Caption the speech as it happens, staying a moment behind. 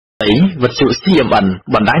វិទ្យុ CMN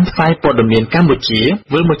បណ្ដាញផ្សាយព័ត៌មានកម្ពុជា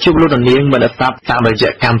វិលមកជួបលោកនាងមានស្ដាប់តាមរយៈ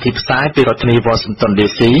កម្មវិធីផ្សាយពីរដ្ឋធានី Washington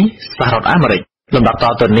DC សហរដ្ឋអាមេរិកលំដាប់ត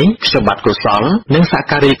ទៅនេះខ្ញុំបាទកុសលនិងសហ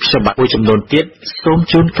ការីខ្ញុំបាទមួយចំនួនទៀតសូម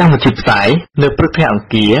ជូនកម្មវិធីផ្សាយនៅព្រឹកថ្ងៃអង្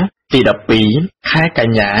គារទី12ខែក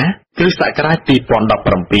ញ្ញាគ្រិស្តសករាជ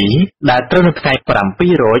2017ដែលត្រូវនៅថ្ងៃ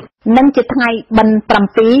7រោចនិងជាថ្ងៃបិណ្ឌ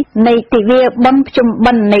7នៃទិវាបុណ្យភ្ជុំ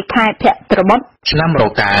បិណ្ឌនៃខែភទ្របទឆ្នាំរ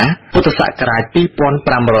កាពុទ្ធសករាជ2561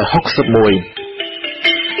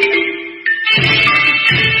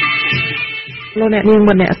លោកអ្នកនាង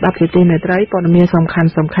អ្នកស្ដាប់ជាទីមេត្រីព័ត៌មានសំខា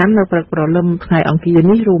ន់នៅព្រឹកព្រលឹមថ្ងៃអង្គារ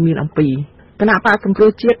នេះរួមមានអំពីគណៈបកសង្គ្រោះ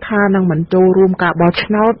ជាតិថានឹងមិនចូលរួមការបោះឆ្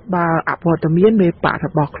នោតបើអវត្តមានមេបករ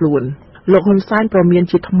បស់ខ្លួនលោកហ៊ុនសែនប្រមាន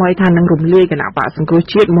ជាថ្មីថានឹងរំលាយគណៈបកសង្គ្រោះ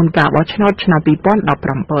ជាតិមុនការបោះឆ្នោតឆ្នាំ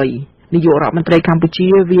2017នាយករដ្ឋមន្ត្រីកម្ពុជា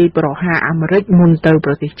វាយប្រហារអាមេរិកមុនទៅ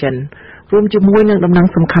ប្រទេសចិនរួមជាមួយនឹងដំណឹង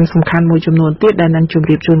សំខាន់មួយចំនួនទៀតដែលនឹងជម្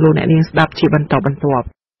រាបជូនលោកអ្នកនាងស្ដាប់ជាបន្តបន្ទាប់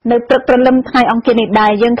នៅព្រឹកព្រលឹមថ្ងៃអង្គារនេះដែ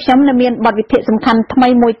រយើងខ្ញុំនៅមានបទវិភាគសំខាន់ថ្មី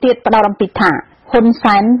មួយទៀតផ្ដោតអំពីថាហ៊ុន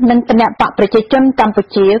សែននិងគណៈបកប្រជាជនកម្ពុ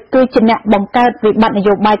ជាគឺជាអ្នកបង្កើតវិបត្តិន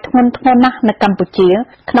យោបាយធ្ងន់ធ្ងរណាស់នៅកម្ពុជា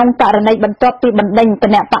ក្នុងករណីបន្ទាប់ពីបណ្ដេញគ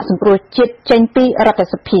ណៈបកសង្គ្រោះជាតិចេញពីរដ្ឋ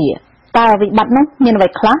សភាតើវិបត្តិនោះមានអ្វី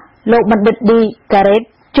ខ្លះលោកបណ្ឌិតឌីការ៉េត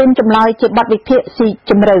ជូនចម្លើយជាបទវិភាគស៊ី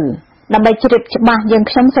ជម្រៅដើម្បីជ្រាបច្បាស់យើង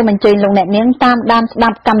ខ្ញុំសូមអញ្ជើញលោកអ្នកនាងតាមដានស្ដា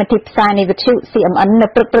ប់កម្មវិធីផ្សាយនៃវិទ្យុ CMN នៅ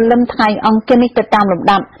ព្រឹកព្រលឹមថ្ងៃអង្គារនេះទៅតាមលំ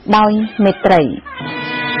ដាប់ដោយមេត្រី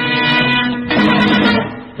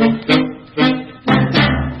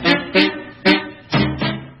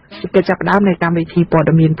កិច្ចចាប់ផ្ដើមនៃកម្មវិធីព័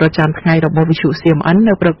ត៌មានប្រចាំថ្ងៃរបស់វិទ្យុ CMN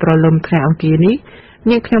នៅព្រឹកព្រលឹមថ្ងៃអង្គារនេះ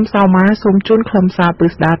នាងខ្ញុំសៅម៉ាសូមជូនខ្លឹមសារពិ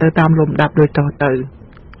ស្ដារទៅតាមលំដាប់ដូចតទៅ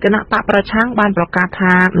គណៈបកប្រឆាំងបានប្រកាស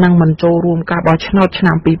ថានឹងមិនចូលរួមការបោះឆ្នោតឆ្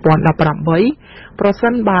នាំ2018ប្រសិ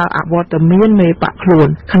នបើអវត្តមានមេបកខ្លួន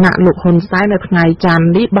គណៈលោកហ៊ុនសែននៅថ្ងៃច័ន្ទ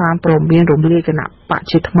នេះបានព្រមានរំលាយគណៈបក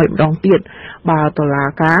ជាថ្មីម្ដងទៀតបើតុលា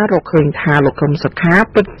ការរកឃើញថាលោកកឹមសុខា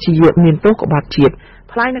ពិតជាមានទោសក្បត់ជាតិ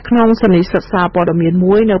ថ្លែងនៅក្នុងសន្និសីទសារព័ត៌មាន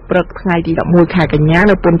មួយនៅព្រឹកថ្ងៃទី11ខែកញ្ញា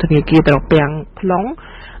នៅពន្ធនាគារត្រពាំង plong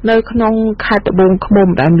នៅក្នុងខេត្តត្បូងឃ្មុំ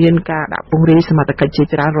ដែលមានការដាក់ពង្រាយសមត្ថកិច្ចជា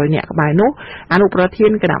ច្រើនរយនាក់ក្បែរនោះអនុប្រធា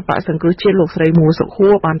នគណៈបកសង្គ្រោះជាតិលោកស្រីមួសុខួ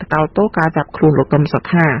របានថ្កោលទោសការចាប់ខ្លួនលោកកឹមសុ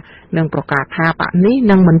ខានិងប្រកាសថាបកនេះ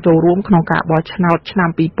នឹងមិនចូលរួមក្នុងការបោះឆ្នោតឆ្នាំ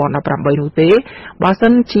2018នោះទេបើសិ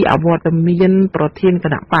នជាអវត្តមានប្រធានគ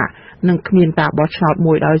ណៈបកនឹងគ្មានការបោះឆ្នោត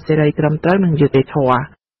មួយដោយសេរីត្រឹមត្រូវនិងយុត្តិធម៌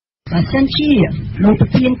បើសិនជាលោកប្រ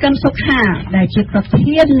ធានកឹមសុខាដែលជាប្រ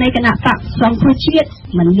ធាននៃគណៈបកសង្គ្រោះជាតិ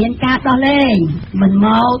មិនមានការដោះលែងមិនម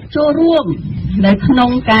កចូលរួមនៅក្នុង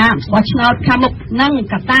ការបោះឆ្នោតខាងមុខនិង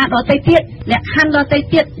កត្តាដទៃទៀតលក្ខខណ្ឌដទៃ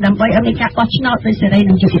ទៀតដើម្បីឲ្យមានការបោះឆ្នោតដោយសេរី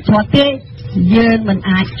និងយុត្តិធម៌ទេយើងមិន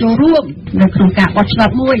អាចចូលរួមនៅក្នុងការបោះឆ្នោត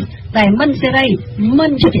មួយតែមិនសេរីមិ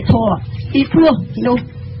នយុត្តិធម៌ពីព្រោះនោះ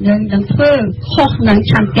យើងនឹងធ្វើខុសនឹង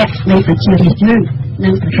ឆន្ទៈនៃប្រជារាស្ត្រយើងនិ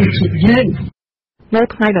ងប្រទេសជាតិយើងនៅ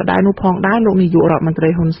ថ្ងៃដដែលនោះផងដែរលោកនាយករដ្ឋមន្ត្រី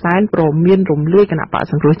ហ៊ុនសែនព្រមមានរំលាយគណៈបក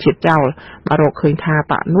សង្គ្រោះជាតិចោលបើរកឃើញថា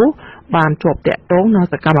បកនោះបានជាប់តាក់ទងនឹង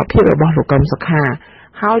សកម្មភាពរបស់លោកកឹមសុខា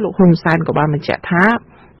ហើយលោកហ៊ុនសែនក៏បានបញ្ជាក់ថា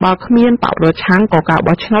បើគ្មានបកប្រឆាំងក៏ការ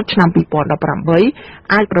បោះឆ្នោតឆ្នាំ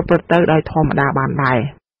2018អាចប្រព្រឹត្តទៅដោយធម្មតាបានដែរ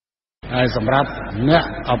ហើយសម្រាប់អ្នក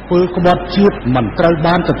អំពើក្បត់ជាតិមិនត្រូវ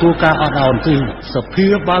បានទទួលការអត់ឱនទេសភា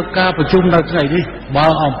បើកការប្រជុំនៅថ្ងៃនេះបើ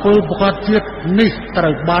អំពើក្បត់ជាតិនេះត្រូ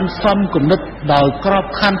វបានសំគំនិតដោយក្រប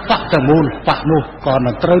ខ័ណ្ឌបកទាំងមូលបកនោះក៏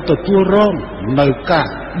នឹងត្រូវទទួលរងនៅការ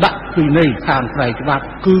ដាក់ពិន័យខាងផ្នែកច្បាប់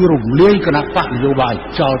គឺរំលាយគណៈបកនយោបាយ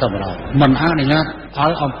ចោលតែម្ដងមិនអនុញ្ញាតឲ្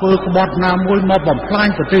យអំពើក្បត់ណាមួយមកបំផ្លាញ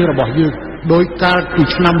ប្រទេសរបស់យើងដោយកាលពី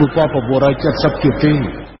ឆ្នាំ1970ទៀតទេ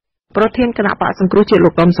ប្រធានគណៈបកសង្គ្រោះជាតិលោ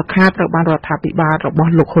កកឹមសុខាត្រូវបានរដ្ឋាភិបាលរប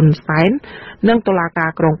ស់លោកហ៊ុនសែននិងតុលាការ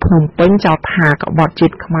ក្រុងភ្នំពេញចោទថាក្បត់ជា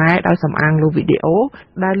តិខ្មែរដោយសំអាងលើវីដេអូ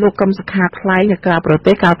ដែលលោកកឹមសុខាថ្លែងនៅក្រៅប្រ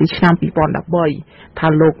ទេសកាលពីឆ្នាំ2013ថា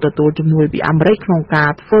លោកទទួលជំនួយពីអាមេរិកក្នុងការ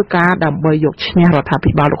ធ្វើការដើម្បីយកឈ្នះរដ្ឋា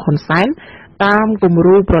ភិបាលលោកហ៊ុនសែនតាមគំ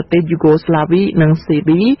រូប្រទេសយូហ្គោស្លាវីនិងសេ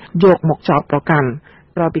ប៊ីយកមកចោទប្រកាន់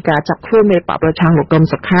ក្រោយពីការចាប់ខ្លួនមេបកប្រឆាំងលោកកឹម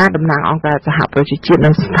សុខាតំណាងអង្គការសហប្រជាជាតិនិ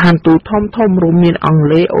ងស្ថានទូតធំៗរួមមានអង់គ្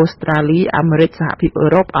លេសអូស្ត្រាលីអាមេរិកសហភាពអឺ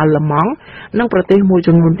រ៉ុបអាល្លឺម៉ង់និងប្រទេសមួយ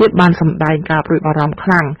ចំនួនទៀតបានសម្ដែងការព្រួយបារម្ភខ្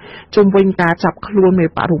លាំងជុំវិញការចាប់ខ្លួនមេប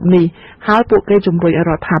ករូបនេះហើយពួកគេជំរុញឲ្យ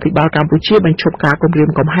រដ្ឋាភិបាលកម្ពុជាបញ្ឈប់ការគំរាម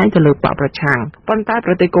កំហែងទៅលើបកប្រឆាំងប៉ុន្តែ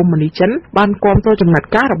ប្រទេសកុម្មុយនីសចិនបានគាំទ្រចំណាត់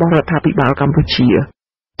ការរបស់រដ្ឋាភិបាលកម្ពុជា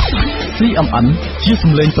CMN ជាស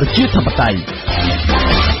ម្លេងប្រជាធិបតេយ្យ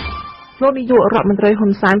លោកនាយករដ្ឋមន្ត្រីហ៊ុ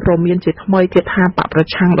នសែនព្រមមានជាថ្មីគេថាបកប្រ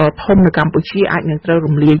ឆាំងដ៏ធំនៅកម្ពុជាអាចនឹងត្រូវ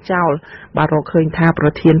រំលាយចោលបើរកឃើញថាប្រ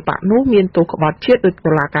ធានបកនោះមានទោសក្បត់ជាតិដោយ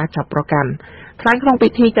តុលាការចាប់ប្រកាន់ថ្លែងក្នុងពិ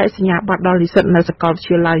ធីចែកសញ្ញាបត្រដល់និស្សិតនៅសាកលវិទ្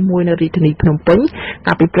យាល័យមួយនៅរាជធានីភ្នំពេញ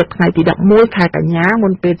កាលពីព្រឹកថ្ងៃទី11ខែកញ្ញាមុ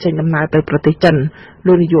នពេលចេញដំណើរទៅប្រទេសចិន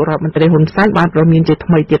លោកនាយករដ្ឋមន្ត្រីហ៊ុនសែនបានព្រមមានជា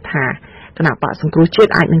ថ្មីទៀតថាគណៈបកសង្គ្រោះជា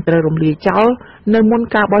តិអាចនឹងត្រូវរំលាយចោលនៅមុន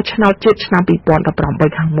ការបោះឆ្នោតជាតិឆ្នាំ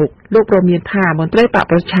2018ខាងមុខលោកព្រមមានថាមន្ត្រីបក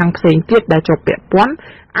ប្រឆាំងផ្សេងទៀតដែលជាប់ពាក់ព័ន្ធ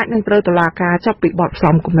អាចនឹងត្រូវតុលាការចាប់ពីបទផ្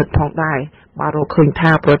សំគំនិតផងដែរបើរកឃើញ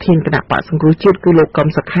ថាប្រធានគណៈបកសង្គ្រោះជាតិគឺលោកកឹម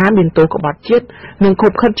សុខាមានទោសក្បត់ជាតិនិងខុ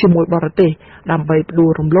បខិតជាមួយបរទេសដើម្បីផ្ដួល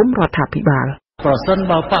រំលំរដ្ឋាភិបាលប្រសិន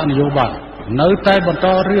បើបកនយោបាយនៅតែបន្ត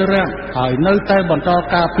រារាំងហើយនៅតែបន្ត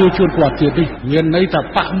ការពារជួនគាត់ជាតិនេះមានន័យថា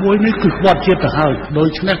បកមួយនេះគឺគាត់ជាតិទៅហើយដូ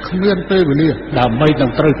ច្នេះគ្មានពេលវេលាដើម្បីនឹ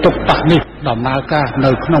ងត្រូវទុកបកនេះដំណើរការ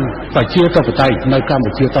នៅក្នុងប្រជាធិបតេយ្យនៅកម្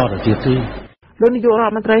ពុជាតទៅទៀតទេលោកនាយករដ្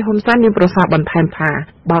ឋមន្ត្រីហ៊ុនសែនមានប្រសាសន៍បន្ថែមថា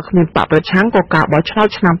បើគ្មានបកប្រឆាំងក៏ការបោះឆ្នោត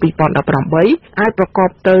ឆ្នាំ2018អាចប្រកប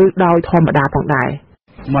ទៅដោយធម្មតាផងដែរ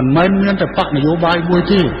មិនមែនមានតែបកនយោបាយមួយ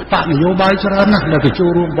ទេបកនយោបាយច្រើនណាស់ដែលទៅចូល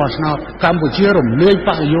រួមបោះឆ្នោតកម្ពុជារំលាយប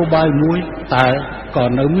កនយោបាយមួយតែក៏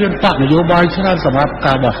នៅមានបកនយោបាយច្រើនសម្រាប់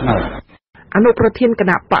ការបោះឆ្នោតអនុប្រធានគ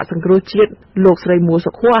ណៈបកសង្គ្រោះជាតិលោកស្រីមួ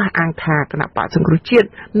សុខួរអះអាងថាគណៈបកសង្គ្រោះជាតិ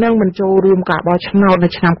នឹងមិនចូលរួមការបោះឆ្នោតនៅ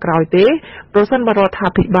ឆ្នាំក្រោយទេប្រសិនបើរដ្ឋា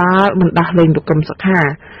ភិបាលមិនដោះលែងលោកកឹមសុខា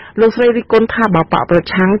លោកស្រីរិះគន់ថាបើបកប្រ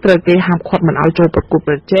ឆាំងត្រូវគេហាមឃាត់មិនឲ្យចូលប្រគល់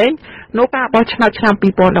ប្រជែងនៅការបោះឆ្នោតឆ្នាំ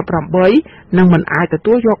2018នឹងមិនអាចទ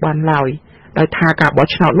ទួលយកបានឡើយដោយថាការបោះ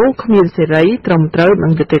ឆ្នោតនោះគ្មានសេរីត្រឹមត្រូវនិ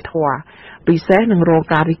ងយុត្តិធម៌ពិសេសនឹងរង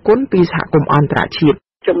ការរិះគន់ពីសហគមន៍អន្តរជាតិ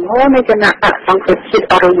ចំនួននៃគណៈបកសង្គ្រោះជាតិ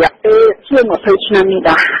អរិយពេលជាង20ឆ្នាំនេះ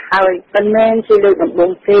ដែរហើយមិនមែនជាលើកដំបូ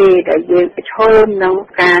ងទេដែលយើងប្រឈមនឹង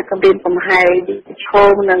ការគម្រាមកំហែងប្រឈ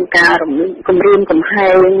មនឹងការគម្រាមកំហែ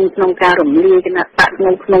ងក្នុងការរំលាយគណៈបក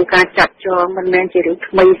ក្នុងការចាត់ចងមិនមែនជារឿង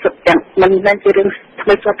ថ្មីសុទ្ធទាំងមិនមែនជារឿងថ្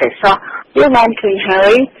មីសុទ្ធតែសោះយើងបានឃើញហើ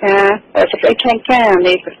យថាសេចក្តីថ្លែងការណ៍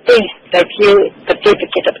នៃប្រទេសដែលជាប្រទេសប្រ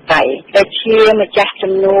ជាធិបតេយ្យដែលជាម្ចាស់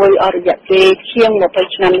ជំនួយអរិយពេលជាង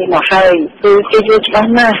20ឆ្នាំនេះមកហើយគឺគេយល់ច្បា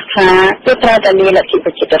ស់ណាស់ថាគឺត្រូវតែមានលទ្ធិ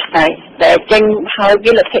ប្រជាធិបតេយ្យដែលចេញហើយ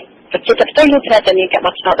វាលទ្ធិប្រជាធិបតេយ្យនោះត្រូវតែមានការ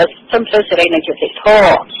បោះឆ្នោតដោយត្រឹមត្រូវសេរីនិងយុត្តិធ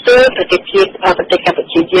ម៌ទើបប្រទេសជាតិប្រទេសកម្ពុ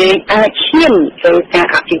ជាយើងអាចឈានទៅការ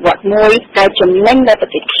អភិវឌ្ឍមួយដែលចំណេញដល់ប្រ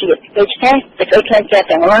ទេសជាតិដូច្នេះសេចក្តីថ្លែងការណ៍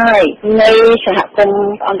ទាំងឡាយនៃសហគម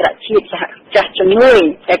ន៍អន្តរជាតិសហចាស់ជំនួយ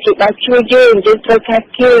តែគេបានជួយយើងត្រូវការ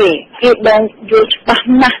គេបានយល់ច្បាស់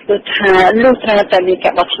ណាស់គឺថាលោកត្រូវតែមានកា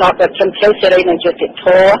របោះឆ្នោតដោយត្រឹមត្រូវសេរីនិងយុត្តិធ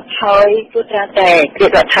ម៌ហើយគឺត្រូវតែគេរ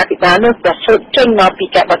ដ្ឋាភិបាលនោះប្រសូតចេញមកពី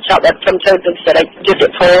ការបោះឆ្នោតដោយត្រឹមត្រូវនិងសេរីយុត្តិ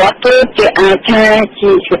ធម៌ទើបជាអាចថា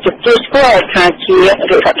ជាទទួលស្គាល់ថាជារ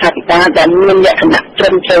ដ្ឋាភិបាលដែលមានលក្ខណៈត្រឹ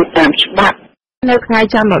មត្រូវតាមច្បាប់នៅថ្ងៃ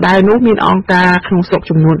ច័ន្ទដដែលនោះមានអង្គការក្នុងស្រុក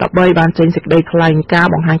ចំនួន13បានចេញសេចក្តីថ្លែងការ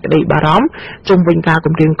ណ៍បង្ហាញក្តីបារម្ភជុំវិញការ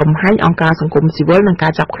គំរាមកំហែងអង្គការសង្គមស៊ីវិលនិងកា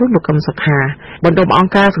រចាប់ខ្លួនលោកកឹមសុខាបន្ទាប់អង្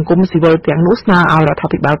គការសង្គមស៊ីវិលទាំងនោះស្នើឲ្យរដ្ឋា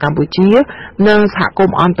ភិបាលកម្ពុជានិងសហគម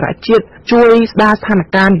ន៍អន្តរជាតិជួយស្ដារស្ថាន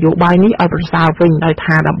ភាពនយោបាយនេះឲ្យប្រសើរវិញដោយ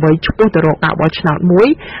ថាដើម្បីឆ្ពោះទៅរកការបោះឆ្នោតមួយ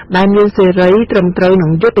ដែលមានសេរីត្រឹមត្រូវនិ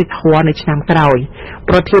ងយុត្តិធម៌នៅឆ្នាំក្រោយ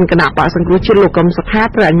ប្រធានគណៈបកសង្គ្រោះជាតិលោកកឹមសុខា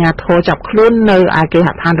ត្រូវអាជ្ញាធរចាប់ខ្លួននៅឯគេហ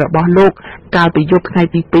ដ្ឋានរបស់លោកកាលពីយប់ថ្ងៃ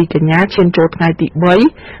ទី2កញ្ញាឈានចូលថ្ងៃទី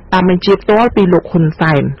3តាមបញ្ជាផ្ទាល់ពីលោកហ៊ុន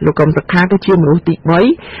សែនលោកកឹមសុខាគឺជាមនុស្សទី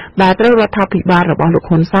3ដែលត្រូវរដ្ឋាភិបាលរបស់លោក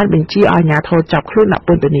ហ៊ុនសែនបញ្ជាឲ្យអាជ្ញាធរចាប់ខ្លួនដាក់ព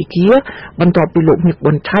ន្ធនាគារបន្ទាប់ពីលោកមាស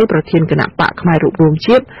ប៊ុនឆៃប្រធានគណៈបកផ្នែករួបរวม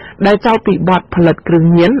ជាតិដែលចោទពីបទផលិតគ្រឿង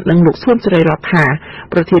ញៀននិងលោកសួនសេរីរដ្ឋា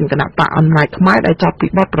ប្រធានគណៈបកអំណាចខ្មែរដែលចោទពី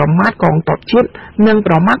បទប្រមាថកងទ័ពជាតិនិង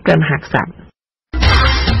ប្រមាថព្រះមហាក្សត្រ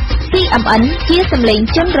CMN ជាសម្លេង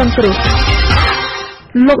ជនរងគ្រោះ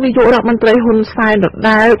លោកនាយករដ្ឋមន្ត្រីហ៊ុនសែនដ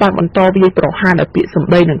ដែលបានបន្តវាយប្រហារដល់ពាក្យស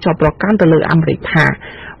ម្ដីនិងចាប់ប្រកាន់ទៅលើអាមេរិកថា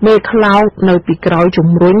មេខ្លោងនៅពីក្រោយជំ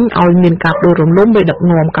រុញឲ្យមានការដួលរំលំនៃដឹក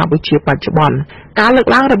នាំកម្ពុជាបច្ចុប្បន្នការលើក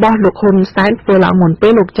ឡើងរបស់លោកហ៊ុនសែនធ្វើឡើងមុនពេ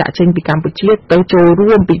លលោកចាក់ចេញពីកម្ពុជាទៅចូល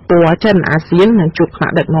រួមពិព័រណ៍ចិនអាស៊ាននិងជួបថ្នា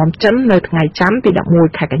ក់ដឹកនាំចិននៅថ្ងៃច័ន្ទទី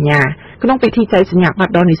11ខែកញ្ញាក្នុងពិធីចែកសញ្ញាប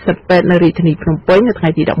ត្រដល់និស្សិតពេទ្យនៅរាជធានីភ្នំពេញនៅថ្ងៃ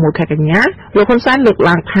ទី11ខែកញ្ញាលោកហ៊ុនសែនលើក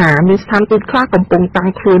ឡើងថាមានស្ថានទូតខ្លះកំពុងតាំង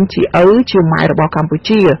ខ្លួនជាឪជាម៉ែរបស់កម្ពុ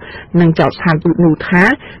ជានិងចោទស្ថានទូតនោះថា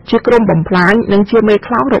ជាក្រុមបំផ្លាញនិងជាមេ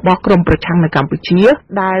ខ្លោងរបស់ក្រុមប្រឆាំងនៅកម្ពុជា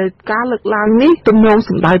ដែលការលើកឡើងនេះទំនង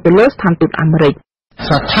សំដៅទៅលើស្ថានទូតអាមេរិក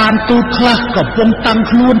ស្ថានទូតខ្លះកំពុងតាំង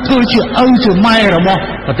ខ្លួនធ្វើជាឪជាម៉ែរបស់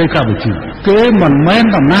ប្រទេសកម្ពុជាគេមិនមែន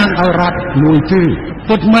តំណាងឲ្យរដ្ឋមួយទេ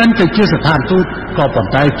ពិតមែនតែជាស្ថានទូតក៏ប៉ុ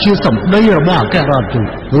ន្តែជាសម្ដីរបស់អគ្គរដ្ឋទូត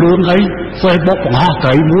រឿងអី Facebook បង្ហោះត្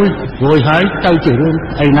រីមួយរួចហើយទៅជារឿង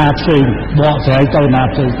ឯណាផ្សេងបកស្រាយទៅណា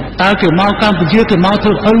ផ្សេងតើគេមកកម្ពុជាគេមកធ្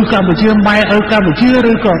វើឪកម្ពុជាម៉ែឪកម្ពុជា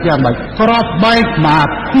ឬក៏យ៉ាងម៉េចក្របបែកមក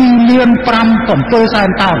2លាន5 7សែន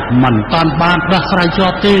តោនមិនតាន់បានដោះស្រាយជា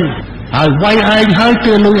ប់ទេហើយវាយឯងហើយ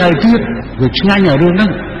គេលុយឯទៀតវាឆ្ងាញ់ឲ្យរឿងហ្នឹ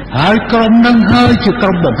ងហើយក្រុមហ្នឹងហើយជាក្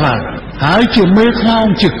រុមបំផ្លាញហើយជាមេខ្លោង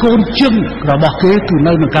ជាកូនជឹងរបស់គេគឺ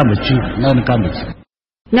នៅកម្ពុជា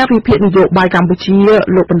អ្នកវិភាគនយោបាយកម្ពុជា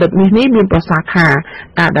លោកបណ្ឌិតមាសនេះមានប្រសាសន៍ថា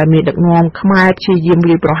ការដែលមានដឹកនាំខ្មែរព្យាយាម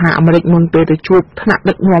វាយប្រហារអាមេរិកមុនពេលទៅជួបថ្នាក់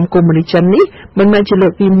ដឹកនាំកុម្មុយនីសចិននេះមិនមែនជាលើ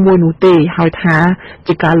កទី1នោះទេហើយថា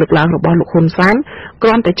ជាការលើកឡើងរបស់លោកហ៊ុនសែនគ្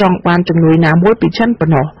រាន់តែចង់បានជំនួយណាមួយពីចិនប៉ុ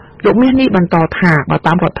ណ្ណោះលោកមាសនេះបន្តថាបើ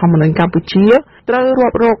តាមរដ្ឋធម្មនុញ្ញកម្ពុជាត្រូវរា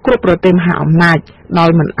ប់រកគ្រប់ប្រទេសមហាអំណាចដោយ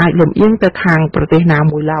មិនអាចលំអៀងទៅខាងប្រទេសណា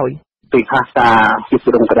មួយឡើយពីខាងការជា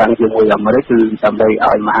ព្រមក្រាំងជាមួយអាមេរិកគឺដើម្បី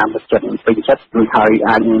ឲ្យមហាមិត្តចិនពេញចិត្តរួចហើយ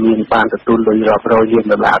អាចមានបានទទួលលុយរាប់រយលាន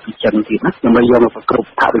ដុល្លារពីចិនទៀតណាដើម្បីយកមកប្រគ្រប់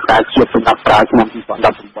ថវិកាជាតិសម្រាប់ប្រើឆ្នាំ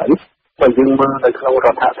2018បើយើងមើលនៅក្នុងរ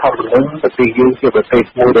ដ្ឋធម្មនុញ្ញប្រទេសយើងជាប្រទេស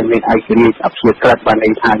មួយដែលមានឯករាជ្យអព្យាក្រឹតបានន័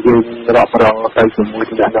យថាយើងរាប់រងទៅជាមួយ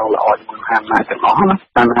នឹងដងល្អជាមួយមហាអំណាចទាំងអស់ណា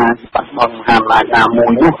តាមថាបាត់បង់មហាអំណាចណាមួ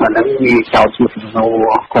យនោះអានឹងវាចោទជាសំណួរ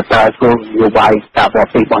គាត់តើគោលនយោបាយការបរ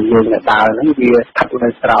ទេសរបស់យើងនៅដើរហ្នឹងវាស្ថិតនៅ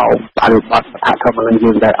ក្រោមបរិបទរដ្ឋធម្មនុញ្ញ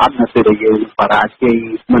យើងដែលអត់នៅពេលដែលយើងបរាជ័យ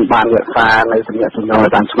មិនបានរក្សានៅទំនាក់ទំនងឲ្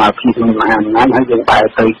យបានស្មើភាពនឹងមហាអំណាចហើយយើងបែរ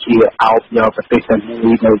ទៅជាអោបយកប្រទេសទាំងនេះ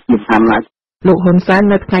នៅជាមហាអំណាចលោកហ៊ុនសែន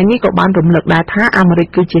នៅថ្ងៃនេះក៏បានរំលឹកដែរថាអាមេរិក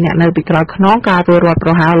គឺជាអ្នកនៅពីក្រោយខ្នងការធ្វើរដ្ឋប្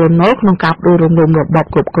រហារលន់នល់ក្នុងការផ្ដួលរំលំរបប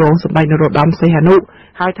គ្រប់គ្រងសម្ដេចនរោត្តមសីហនុ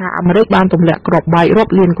ហើយថាអាមេរិកបានទម្លាក់គ្រាប់បែករា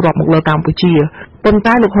ប់លានគ្រាប់មកលើកម្ពុជាប៉ុន្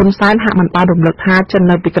តែលោកហ៊ុនសែនហាក់មិនបានរំលឹកថាចិន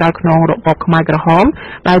នៅពីក្រោយខ្នងរបបខ្មែរក្រហម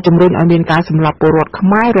ដែលជំរុញឲ្យមានការសម្លាប់ពលរដ្ឋខ្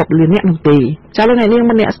មែររាប់លានអ្នកនោះទេចា៎លោកអ្នកនាង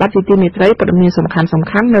មនៈស្ដាប់ជាទីមេត្រីព័ត៌មានសំ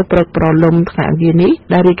ខាន់នៅព្រឹកព្រលឹមថ្ងៃអង្គារនេះ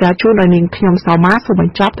ដែលរាយការណ៍ជូនដល់នាងខ្ញុំសៅម៉ាសូមប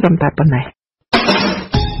ញ្ចប់ត្រឹមតែប៉ុណ្ណេះ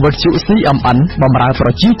វិទ្យុ CMN បម្រើប្រ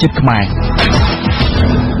ជាជាតិខ្មែរ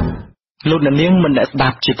លោកអ្នកនាងមិនដែលស្ដា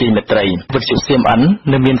ប់ជាទីមេត្រីវិទ្យុ CMN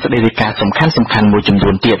នៅមានសេចក្តីរាយការណ៍សំខាន់មួយចំនួ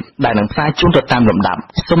នទៀតដែលនឹងផ្សាយជូនទៅតាមលំដាប់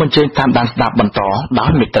សូមអញ្ជើញតាមដានស្ដាប់បន្តដោ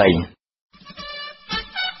យមេត្រី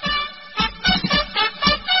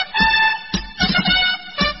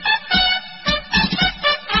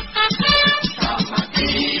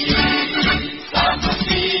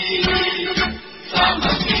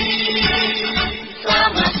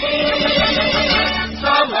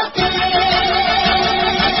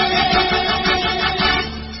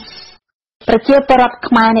ប្រជាពលរដ្ឋ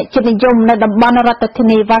ខ្មែរអ្នកជាតិនិយមនៅតំបន់រដ្ឋធា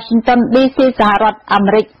នី Washington DC សហរដ្ឋអា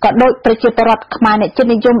មេរិកក៏ដូចប្រជាពលរដ្ឋខ្មែរអ្នកជាតិ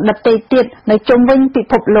និយមដទៃទៀតនៅជុំវិញពិ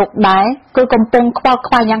ភពលោកដែរគឺកំពុងខ្វល់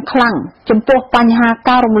ខ្វាយយ៉ាងខ្លាំងចំពោះបញ្ហា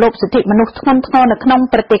ការរំលោភសិទ្ធិមនុស្សធ្ងន់ធ្ងរនៅក្នុង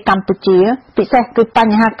ប្រទេសកម្ពុជាពិសេសគឺប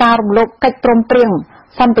ញ្ហាការរំលោភកិច្ចព្រមព្រៀង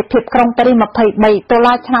សន្តិភាពក្រុងប៉ារីស23តុ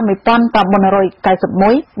លាឆ្នាំ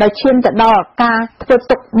1991ដែលឈានទៅដល់ការធ្វើ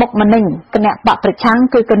ទុកបុកម្នេញគណៈបកប្រឆាំង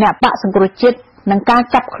គឺគណៈបកសង្គ្រោះជាតិនឹងការ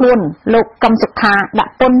ចាប់ខ្លួនលោកកឹមសុខាដា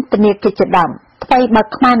ក់ពន្ធនាគារជាដើមថ្មីបើ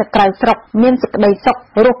ខ្មែរនៅក្រៅស្រុកមានសេចក្តីសុខ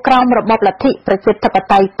រស់ក្រោមរបបលទ្ធិប្រជាធិប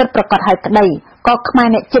តេយ្យពិតប្រាកដហើយក្តីក៏ខ្មែរ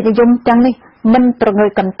អ្នកជាតិនិយមទាំងនេះមិនប្រងើយ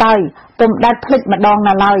កន្តើយពុំដែលភ្លេចម្ដង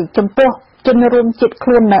ណាឡើយចំពោះជនរួមជាតិខ្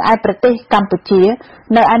លួននៅឯប្រទេសកម្ពុជា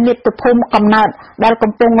នៅឯមាតុភូមិកំណើតដែល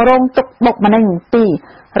កំពុងរងទុក្ខបុកម្នេញពី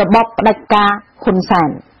របបផ្ដាច់ការហ៊ុនសែន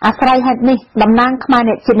អាស្រ័យហេតុនេះតំណាងខ្មែរ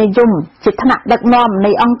អ្នកជាតិនិយមជាថ្នាក់ដឹកនាំ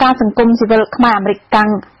នៃអង្គការសង្គមស៊ីវិលខ្មែរអាមេរិកកាំង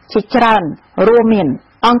ជាច្រើនរួមមាន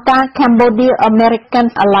អង្គការ Cambodia American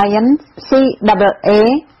Alliance CAA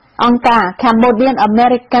អង្គការ Cambodian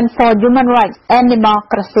American for Human Rights and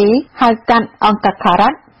Democracy ហៅកាត់អង្គការ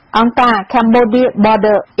CARAT អង្គការ Cambodia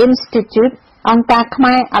Border Institute អង្គការខ្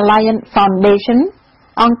មែរ Alliance Foundation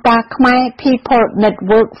អង្គការខ្មែរ People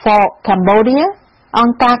Network for Cambodia អ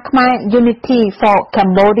ង្គការខ្មែរ Unity for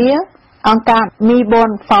Cambodia អង្គការ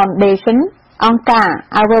Meborn Foundation អង្គការ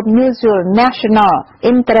Our Mutual National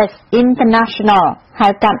Interest International ហៅ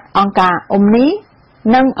កាត់អង្គការ Omni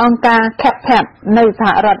និងអង្គការ CAPEP នៅស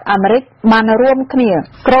ហរដ្ឋអាមេរិកបានរួមគ្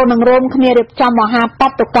នារៀបចំមហាបា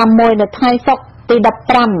តុកម្មមួយនៅថ្ងៃសុក្រទី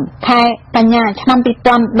15ខែកញ្ញាឆ្នាំ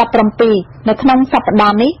2017នៅក្នុងសប្តា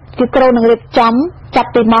ហ៍នេះគឺក្រុមនឹងរៀបចំចាប់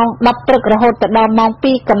ពីម៉ោង10ព្រឹករហូតដល់ម៉ោង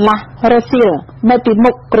2កន្លះរសៀលនៅពី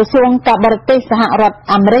មុខក្រសួងការបរទេសសហរដ្ឋ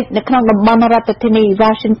អាមេរិកនៅក្នុងតំបន់រដ្ឋធានី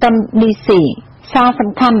Washington DC សារសំ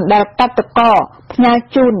ខាន់ដែលបាតុករផ្ញើ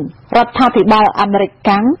ជូនរដ្ឋាភិបាលអាមេរិក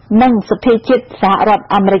កាំងនិងសភាជាតិសហរដ្ឋ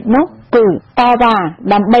អាមេរិកនោះគឺតវ៉ា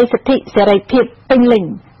ដើម្បីសិទ្ធិសេរីភាពពេញលេញ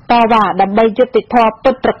តវ៉ាដើម្បីយុត្តិធម៌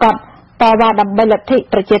ពិតប្រាកដតវ៉ាដើម្បីលទ្ធិ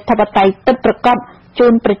ប្រជាធិបតេយ្យពិតប្រាកដជូ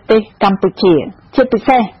នប្រទេសកម្ពុជាជាពិ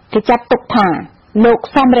សេសគេចាត់ទុកថាលោក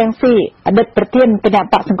សំរងស៊ីអតីតប្រធានគណៈ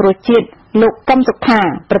បក្សសង្គ្រោះជាតិលោកកឹមសុខា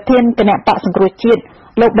ប្រធានគណៈបក្សសង្គ្រោះជាតិ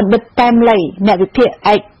លោកបណ្ឌិតតែមលីអ្នកវិភាគ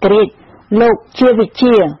ឯករាជ្យលោកជាវិ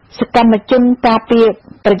ជាសកម្មជនការពារ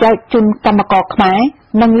ប្រយោជន៍ជនកម្មករខ្មែរ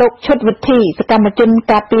និងលោកឈុតវិធីសកម្មជន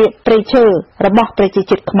ការពារព្រៃឈើរបស់ប្រជា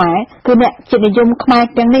ជាតិខ្មែរគឺអ្នកជានិយមខ្មែរ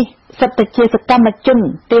ទាំងនេះសិតតែជាសកម្មជន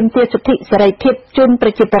ទាមទារសិទ្ធិសេរីភាពជូនប្រ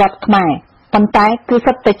ជាពលរដ្ឋខ្មែរប៉ុន្តែគឺ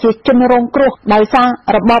សិតតែជាជនរងគ្រោះដោយសារ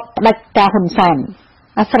របបផ្ដាច់ការហ៊ុនសែន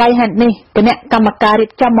អាស្រ័យហេតុនេះគណៈកម្មការរៀ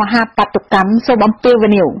បចំមហាបាតុកម្មសូមអំពាវ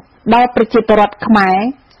នាវដល់ប្រជាពលរដ្ឋខ្មែរ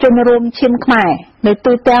ជនរួមឈាមខ្មែរនៅ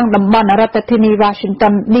ទូទាំងតំបន់រដ្ឋធានី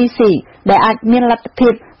Washington DC ដែលអាចមានលទ្ធភា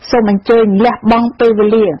ពសូមអញ្ជើញលះបង់ពេលវេ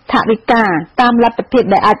លាថវិកាតាមលទ្ធភាព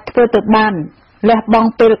ដែលអាចធ្វើទៅបានលះបង់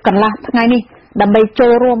ពេលកន្លះថ្ងៃនេះដើម្បីចូ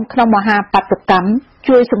លរួមក្នុងមហាបាតុកម្ម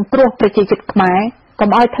ជួយសង្គ្រោះប្រជាជាតិខ្មែរកុំ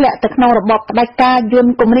ឲ្យធ្លាក់ទៅក្នុងរបបផ្ដាច់ការយួន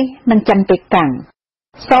កុម្មុយនីសនិងចិនពេកាំង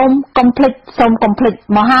សូមកុំភ្លេច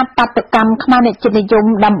មហាបាតុកម្មខ្មែរអ្នកជាតិនិយម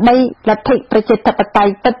ដើម្បីលទ្ធិប្រជាធិបតេយ្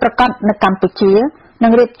យពិតប្រាកដនៅកម្ពុជានឹ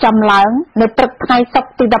ងរៀបចំឡើងនៅព្រឹកថ្ងៃសុក្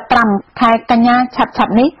រទី15ខែកញ្ញាឆា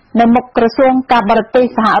ប់ៗនេះនៅមុខក្រសួងការបរទេស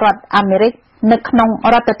សហរដ្ឋអាមេរិកនៅក្នុង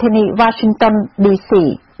រដ្ឋធានី Washington DC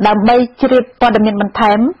ដើម្បីជ្រាបព័ត៌មានបន្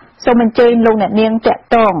ថែមសូមអញ្ជើញលោកអ្នកនាងតាក់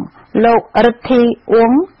ទងលោករិទ្ធីអ៊ួ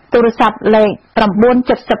ងទូរស័ព្ទលេខ978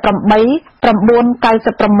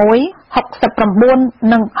 996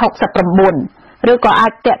 69និង69ឬក៏អា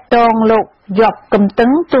ចតាក់ទងលោកយប់កំតឹ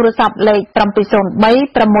ងទូរស័ព្ទលេខ703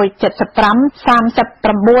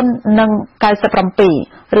 675 39និង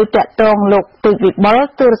97ឬតាក់ទងលោកទូចវិបុល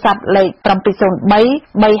ទូរស័ព្ទលេខ703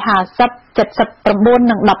 350 79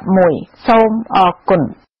និង11សូមអរគុណ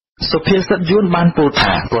សុភាសិតយួនបានពោល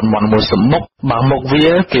ថាទាន់មាន់មួយសំមុខបើមុខវា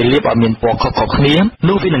គេលាបឲ្យមានពណ៌ខុសៗគ្នា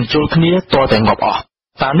នោះវានឹងចូលគ្នាតតែងាប់អស់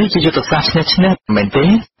តើនេះជាយុទ្ធសាស្ត្រឈ្នះមែនទេ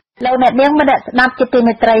លោកអ្នកនាងមិនស្ដាប់ជាទី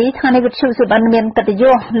មេត្រីថ្ងៃនេះវិទ្យុ CMN មានកិត្តិយ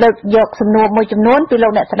សលើកយកសំណួរមួយចំនួនពីលោ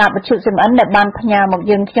កអ្នកស្ដាប់វិទ្យុ CMN ដែលបានផ្ញើមក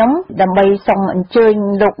យើងខ្ញុំដើម្បីសូមអញ្ជើញ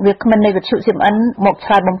លោកវាគ្មិននៃវិទ្យុ CMN មកឆ្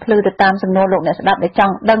លើយបំភ្លឺទៅតាមសំណួរលោកអ្នកស្ដាប់ដែលច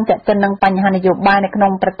ង់ដឹងទាក់ទិននឹងបញ្ហានយោបាយនៅក្នុ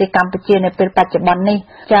ងប្រទេសកម្ពុជានៅពេលបច្ចុប្បន្ននេះ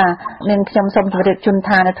ចានាងខ្ញុំសូមជម្រាបជូន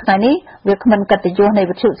ថានៅថ្ងៃនេះវាគ្មិនកិត្តិយសនៃ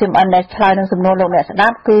វិទ្យុ CMN ដែលឆ្លើយនឹងសំណួរលោកអ្នកស្ដា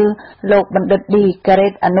ប់គឺលោកបណ្ឌិតឌីការ៉េ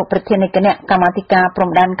តអនុប្រធាននៃគណៈកម្មាធិការព្រំ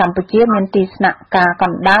ដែនកម្ពុជាមានទីស្នាក់ការក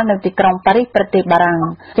ណ្ដាលនៅទីក្រុងប៉ារីសប្រទេសបារាំង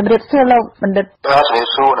ជំរាបសួរលោកបណ្ឌិតបាទជំរាប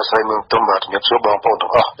សួរអ្នកស្រីមើលទុំបាទជំរាបសួរបងប្អូនទាំ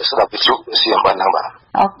ងអស់ដែលស្ដាប់វិទ្យុ CMN ហ្នឹងបាទ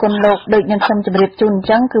អរគុណលោកដូចខ្ញុំជម្រាបជូនអញ្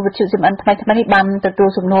ចឹងគឺវិទ្យុ CMN ថ្មីនេះបានទទួល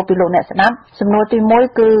សំណួរពីលោកអ្នកស្ដាប់សំណួរទី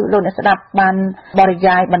1គឺលោកអ្នកស្ដាប់បានបរិ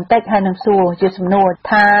យាយបន្តិចហើយនឹងសួរជាសំណួរ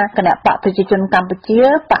ថាគណៈបកប្រជាជនកម្ពុជា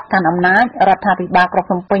បកកាន់អំណាចរដ្ឋាភិបាលក្រុង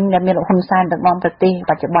ភ្នំពេញដែលមានលោកហ៊ុនសែនដឹកនាំប្រទេស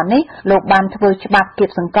បច្ចុប្បន្ននេះលោកបានធ្វើច្បាប់គៀប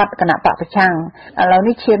សង្កត់គណៈបកប្រឆាំងឥឡូវ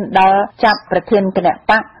នេះឈានដល់ចាប់ប្រធានគណៈ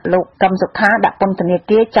បកលោកកឹមសុខាដាក់ពន្ធនា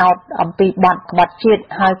គារចោទអំពីបទក្បត់ជាតិ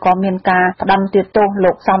ហើយក៏មានការផ្ដន្ទាទោស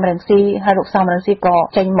លោកសំរងស៊ីហើយលោកសំរងស៊ីក៏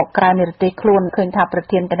ចេញមកក្រៅនិរទេសខ្លួនឃើញថាប្រ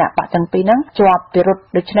ធានគណៈបកទាំងពីរហ្នឹងជាប់ពិរុទ្ធ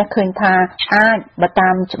ដូច្នេះឃើញថាអាចបើតា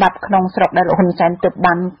មច្បាប់ក្នុងស្រុកដែលលោកហ៊ុនសែនទើប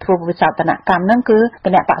បានធ្វើវិសោធនកម្មហ្នឹងគឺគ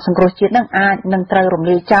ណៈបកសង្គ្រោះជាតិហ្នឹងអាចនឹងត្រូវរំ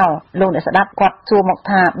លាយចោលលោកអ្នកស្ដាប់គាត់សួរមក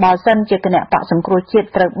ថាបើសិនជាគណៈបកសង្គ្រោះជាតិ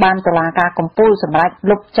ត្រូវបានតុលាការកំពូលសម្រេច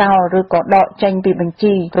លុបចោលឬក៏ដកចេញពីបញ្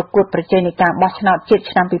ជីប្រកួតប្រជែងនៃការបោះឆ្នោតជាតិ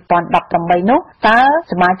ឆ្នាំ2018នោះតើ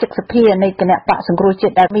សមាជិកសភានៃគណៈបកសង្គ្រោះជា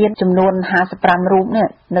តិដែលមានចំនួន55រូបនេះ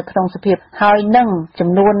នៅក្នុងសភាហើយនឹងចំ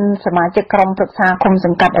នួនសមាជិកក្រុមប្រឹក្សាគុំស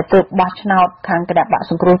ង្កាត់ដែលទើបបោះឆ្នោតខាងគណៈបក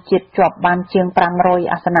សង្គ្រោះជាតិជាប់បានជាង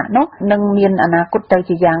500អាសនៈនោះនឹងមានអនាគតទៅ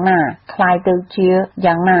ជាយ៉ាងណាคล้ายទៅជា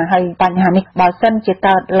យ៉ាងណាហើយបញ្ហានេះបើសិនជា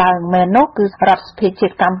កើតឡើងមែននោះគឺរដ្ឋសភាជា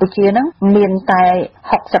តិកម្ពុជានឹងមានតែ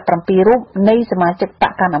67រូបនៃសមាជិកប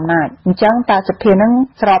កកាន់អំណាចអញ្ចឹងតើសភានឹង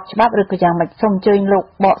ស្របច្បាប់ឬក៏យ៉ាងម៉េចសូមអញ្ជើញលោក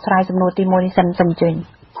បកស្រាយសំណួរទី1នេះសិនសូមអញ្ជើញ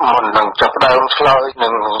មុននឹងចាប់ដើមឆ្លើយនឹ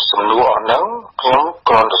ងសំណួរអស់ហ្នឹងខ្ញុំ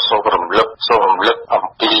គ្រាន់តែសូមរំលឹកអំ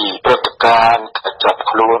ពីព្រឹត្តិការណ៍ការចាប់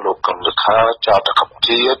ខ្លួនលោកកឹមសុខាចោទកម្ពុ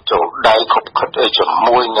ជាចូលដៃខុបខិតជា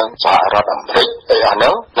មួយនឹងសហរដ្ឋអាមេរិកអីអាហ្នឹ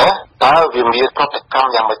ងណាតើវាមានប្រតិកម្ម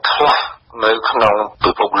យ៉ាងម៉េចខ្លះនៅក្នុង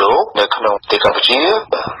ពិភពលោកនៅក្នុងប្រទេសកម្ពុជា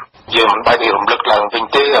យើងមិនបាច់រំលឹកឡើងវិញ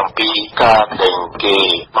ទេអំពីការដែលគេ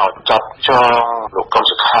មកចាប់ចងលោកកឹម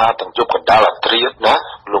សុខាទាំងយុគកណ្ដាលអត្រាណា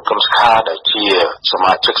លោកកឹមសុខាដែលជាស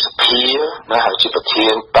មាជិកសភាណាហើយជាប្រធា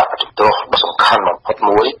នបកជំទាស់ដ៏សំខាន់បំផុត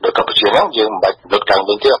មួយនៅកម្ពុជាហ្នឹងយើងមិនបាច់លើកឡើង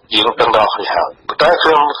វិញទេយើងដឹងដល់គ្នាហើយតែខ្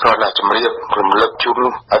ញុំគ្រាន់តែជំរាបរំលឹកជូនឲ្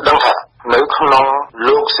យដឹងថានៅក្នុង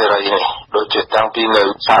លោកសេរីនេះដូចជាតាំងពីនៅ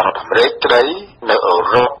សហរដ្ឋអាមេរិកក្តីនៅអឺ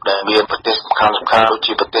រ៉ុបដែលមានប្រទេសសំខាន់ដូច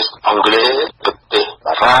ជាប្រទេសអង់គ្លេសប្រទេស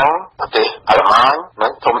បារាំងប្រទេសអាល្លឺម៉ង់និ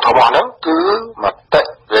ងធំ របស់ហ្នឹងគឺមតិ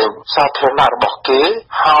លេងសាធារណៈរបស់គេ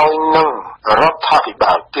ហើយនឹងរដ្ឋាភិ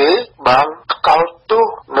បាលគេបានថ្កោលទោស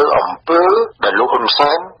នៅអំពើដែលលោកហ៊ុន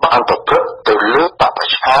សែនបានប្រព្រឹត្តទៅលើបពប្រ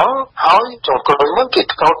ឆាំងហើយចុងក្រោយហ្នឹងគេ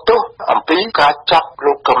ថ្កោលទោសអំពីការចាប់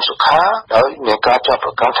លោកកឹមសុខាដោយមានការចាប់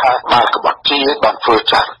ប្រកាន់ថាបានក្បត់ជាបានធ្វើ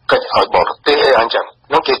ចាស់កិច្ចឲ្យបរទេសអីអញ្ចឹង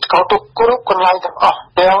នោះគេថ្កោលទោសគ្រប់កន្លែងទាំងអស់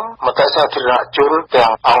ទាំងមតិសាធារណជនទាំ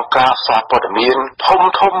ងអង្គការសារព័ត៌មាន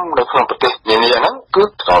ធំនៅក្នុងប្រទេសនានាហ្នឹងគឺ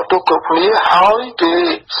ថ្កោលទោសគ្រប់គ្នាហើយគេ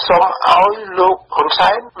សូមឲ្យលោកហ៊ុន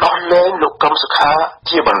សែនដោះលែងលោកកឹមសុខា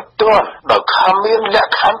ជាបន្ទាន់ដោយគ្មានលក្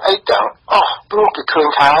ខខណ្ឌអីទាំងអស់ព្រោះគេឃើញ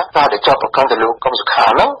ថាការដែលចាប់ប្រកាន់ទៅលោកកឹមសុខា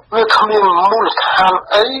ហ្នឹងវាគ្មានមូលដ្ឋាន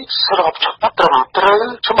អីស្របច្បាប់ត្រឹមត្រូវ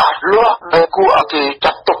ច្បាស់លាស់ដែលគួរឲ្យគេ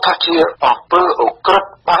ចាត់ទុកថាជាអំពើអូក្រិដ្ឋ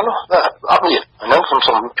បាននោះអត់មានហ្នឹងខ្ញុំ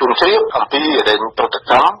សូមជូនជ្រាបអំពីរែងប្រតិ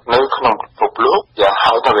កម្មនៅក្នុងពិភពលោកយ៉ាង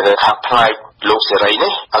ហោចថាវាថាផ្នែកលោកសេរី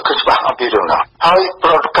នេះឲ្យឃើញច្បាស់អំពីរឿងនោះហើយប្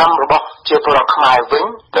រតិកម្មរបស់ជាពលរដ្ឋខ្មែរវិញ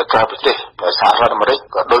នៅក្រៅប្រទេសសហរដ្ឋអាមេរិក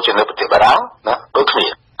ក៏ដូចជានៅប្រទេសបារាំងណាដូចគ្នា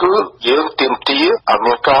គឺយើងទាមទារឲ្យ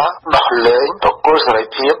មានការដោះលែងបកគលសេរី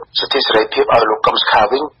ភាពសិទ្ធិសេរីភាពឲ្យលោកកឹមសុខា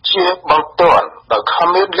វិញជាបន្ទាន់ដោយគ្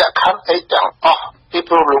មានលក្ខខណ្ឌអីទាំងអស់ពី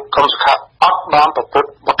ព្រោះលោកកឹមសុខាអត់បានប្រព្រឹត្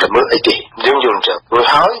តបទល្មើសអីទេយើងយល់អញ្ចឹងរួច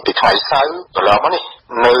ហើយពីថ្ងៃសៅរ៍កន្លងមកនេះ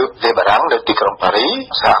នៅប្រទេសបារាំងនៅទីក្រុងប៉ារី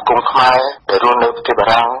សហគមន៍ខ្មែរដែលរស់នៅប្រទេសបា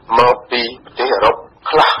រាំងមកពីប្រទេសអឺរ៉ុប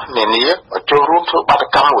ខ្លះនានាចូលរួមធ្វើបាត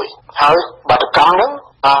កម្មមួយហើយបាតកម្មហ្នឹង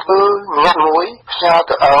ធ្វើញ៉ាត់មួយផ្ញើ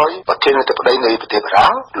ទៅឲ្យប្រធានាធិបតីនៃប្រទេសបារាំ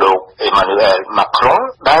ងលោកអេម៉ានូអែលម៉ាក្រុង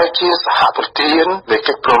ដែលជាសហប្រធាននៃ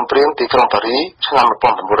កិច្ចព្រមព្រៀងទីក្រុងប៉ារីឆ្នាំ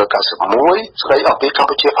1991ស្ដីអំពីកម្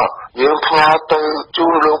ពុជាផងយើងផ្ញើទៅជូ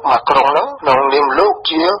នលោកម៉ាក្រុងហ្នឹងក្នុងនាមលោក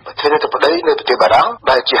ជាប្រធានាធិបតីនៃប្រទេសបារាំង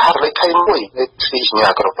ដែលជាហត្ថលេខីមួយនៃទីសញ្ញា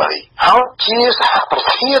ក្រុងប៉ារីហើយជាសហប្រ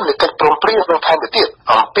ធាននៃកិច្ចព្រមព្រៀងក្នុងខែទៅទៀត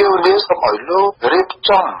អំពាវនាវសូមឲ្យលោករៀប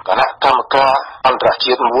ចំគណៈកម្មការអន្តរ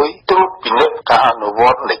ជាតិមួយត្រួតពិនិត្យការអនុវ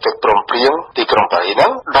ត្តនៃកិច្ចព្រមព្រៀងទីក្រុងប៉ារីហ្នឹ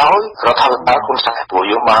ងដោយរដ្ឋាភិបាលហ៊ុនសែនព្រោះ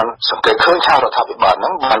យើងបានសង្កេតឃើញថារដ្ឋាភិបាលហ្នឹ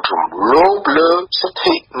ងបានរំលោភលើសិទ្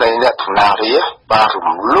ធិនៃអ្នកដំណើររាស្ត្របានរំ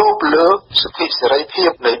លោភលើសិទ្ធិសេរីភា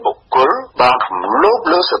ពនៃបុគ្គលបានរំលោភ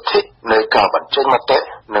លើសិទ្ធិនៃការបញ្ចេញមតិ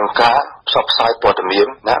និងការផ្សព្វផ្សាយព័ត៌មាន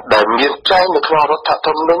ណាដែលមានចែងនៅក្នុងរដ្ឋធ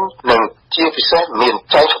ម្មនុញ្ញនិងជាពិសេសមាន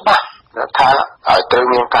ចែងច្បាស់ថាឲ្យត្រូវ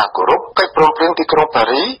មានការគោរពកិច្ចព្រមព្រៀងទីក្រុងប៉ា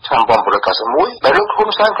រីឆ្នាំ1991ដែលលោកហ៊ុន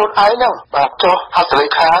សែនខ្លួនឯងហ្នឹងបានចុះហត្ថលេ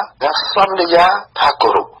ខាសន្យាថាគោ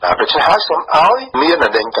រពដូច្នេះហើយសូមឲ្យមានអ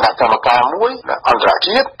នុគណៈកម្មការមួយអន្តរ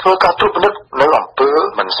ជាតិធ្វើការត្រួតពិនិត្យនៅអំពើ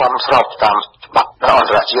មិនសមស្របតាមច្បាប់អន្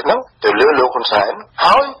តរជាតិហ្នឹងទៅលើលោកហ៊ុនសែន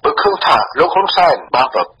ហើយបើឃើញថាលោកហ៊ុនសែនបាន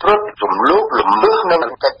ប្រព្រឹត្តរំលោភល្មើសនៅ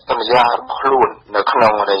កិច្ចសន្យារបស់ខ្លួននៅក្នុ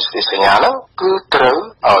ងរេសសញ្ញាហ្នឹងគឺត្រូវ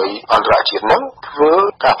ឲ្យអន្តរជាតិហ្នឹងធ្វើ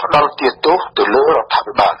ការផ្ដន់ទាទោសទៅលើរដ្ឋា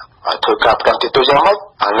ភិបាលហើយធ្វើការផ្ដន់ទាទោសយ៉ាងម៉េច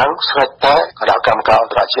អាហ្នឹងស្រេចតែគណៈកម្មការអ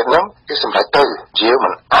ន្តរជាតិហ្នឹងគេសម្រេចទៅជាមិ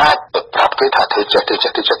នអាចទៅប្រាប់គេថាធ្វើចេះទេ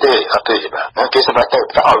អត់ទេបាទគេសម្រេចទៅ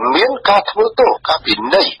ឲ្យមានការធ្វើទោសការពិ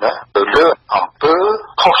ន័យណាទៅលើអំពើ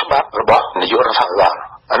ខុសច្បាប់របស់នាយករដ្ឋាភិបាល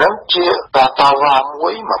អាហ្នឹងជាការតវ៉ាមួ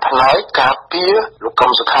យផ្នែកការពារលោកកឹ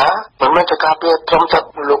មសុខាមិនមែនតែការពារត្រឹមតែ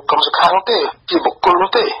លោកកឹមសុខាទេជាបុគ្គលនោះ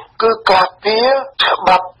ទេគឺការពារច្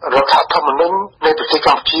បាប់រដ្ឋធម្មនុញ្ញនៃប្រទេសក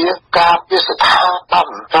ម្ពុជាការពារស្ថាប័ន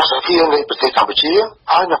រដ្ឋសភានៃប្រទេសកម្ពុជា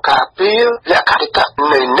ហើយនឹងការពារលក្ខន្តិកៈ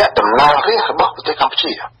នៃអ្នកដំណើររាស្ត្ររបស់ប្រទេសកម្ពុ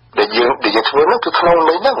ជាដែលយើងធ្វើនោះគឺក្នុង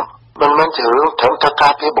ន័យហ្នឹងមិនមែនជារឿងត្រឹមតែកា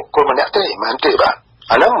រពារបុគ្គលម្នាក់ទេមិនទេបាទ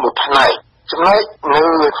អាហ្នឹងមួយផ្នែកចំណែក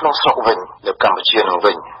នៅក្នុងស្រុកវិញនៅកម្ពុជានឹង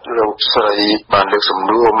វិញលោកស្រីបានលើកសំ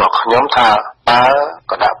ណួរមកខ្ញុំថាតើ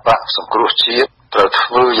គណៈបកសង្គ្រោះជាតិត្រូវធ្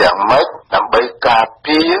វើយ៉ាងម៉េចដើម្បីការ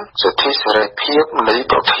ពារសិទ្ធិសេរីភាពនៃ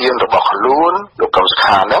ប្រធានរបស់ខ្លួនលោកកឹមសុ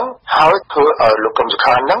ខាហ្នឹងហើយធ្វើឲ្យលោកកឹមសុ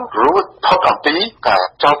ខាហ្នឹងរួចផុតអំពីការ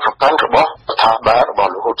ចោទប្រកាន់របស់រដ្ឋាភិបាលរបស់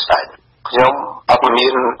លោកហ៊ុនសែនខ្ញុំអត់មា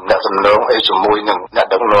នអ្នកសំណងអីជាមួយនឹងអ្នក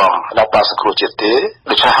ដឹកនាំគណៈបកសង្គ្រោះជាតិទេ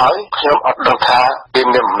ដូច្នេះហើយខ្ញុំអត់ដឹងថាគេ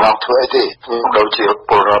មានបំណងធ្វើអីទេខ្ញុំដូចជា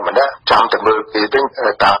ពលរដ្ឋម្នាក់ចាំតែមើលគេវិញ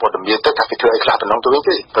តាមព័ត៌មានទៅថាគេធ្វើអីខ្លះតំណងទៅវិញ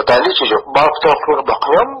ទេតែនេះជាយោបល់ផ្ទាល់ខ្លួនរបស់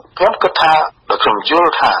ខ្ញុំគិតថាបើខ្ញុំយ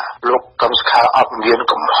ល់ថាលោកកឹមសុខាអត់មាន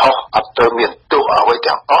កំហុសអត់ទៅមានទោសអ្វី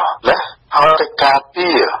ទាំងអស់ណាហើយការពា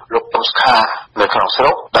រលោកកឹមសុខានៅក្នុងស្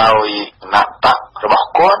រុកដោយគណៈបករបស់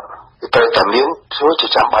គាត់គឺត្រូវតែមានធ្វើជា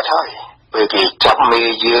ចាំបាច់ហើយពេលគេចាប់មេ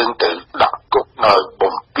យើងទៅដាក់គុកនៅ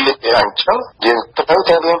បំពេញអញ្ចឹងយើងត្រូវ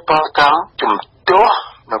តែមានប្រតិកម្មជំទាស់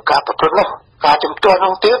នៅការប្រព្រឹត្តនោះការជំទាស់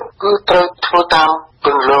នោះទៀតគឺត្រូវធ្វើតាមគ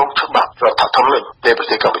ន្លងច្បាប់រដ្ឋធម្មនុញ្ញនៃប្រ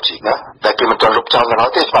ទេសកម្ពុជាណាដែលគេមិនទាន់លុបចោលឡើយ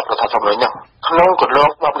ទេច្បាប់រដ្ឋធម្មនុញ្ញហ្នឹងក្នុងគន្លង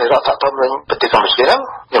ច្បាប់នៃរដ្ឋធម្មនុញ្ញប្រទេសកម្ពុជាហ្នឹង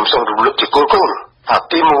ខ្ញុំសូមរំលឹកជាគោលថា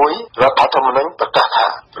ទី1រដ្ឋធម្មនុញ្ញប្រកាសថា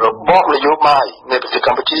របបនយោបាយនៃប្រទេសក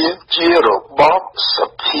ម្ពុជាជារបបស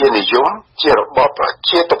ភា ធានិយមជារបបប្រ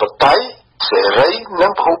ជាធិបតេយ្យសេរីនិ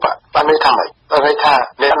ងពហុបកបានន័យថាម៉េចបានន័យថា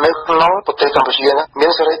អ្នកនៅក្នុងប្រទេសកម្ពុជាមា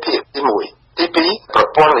នសេរីភាពទី1ទី2ប្រ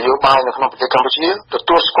ព័ន្ធនយោបាយនៅក្នុងប្រទេសកម្ពុជាទ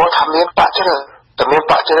ទួលស្គាល់ថាមានបកច្រើនតែមាន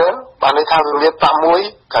បកច្រើនបានន័យថាវាមានបកមួយ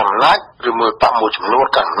កាន់អំណាចឬមួយបកមួយចំនួន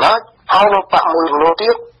កាន់អំណាចហើយនៅបកមួយចំនួនទៀ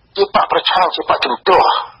តជាបកប្រឆាំងជាបកជំទាស់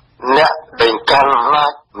អ្នកដែលកាន់អំណា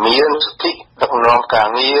ចមានសិទ្ធិដឹកនាំការ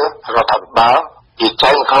ងាររដ្ឋាភិបាលជា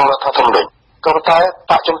ចែងក្នុងរដ្ឋធម្មនុញ្ញក៏តែ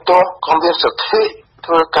បកជំទាស់ក៏មានសិទ្ធិ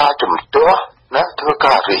ធ្វើការជំទាស់ណាធ្វើ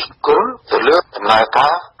ការរិះគន់ទៅលើដំណើរកា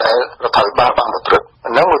រដែលរដ្ឋាភិបាលបានប្រព្រឹត្ត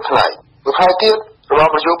ហ្នឹងមួយផ្នែកទៀតរប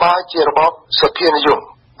បនយោបាយជារបបសភានិយម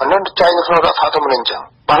អានោះចែងនៅក្នុងរដ្ឋធម្មនុញ្ញចឹង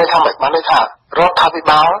បានន័យថាម៉េចបានន័យថារដ្ឋាភិ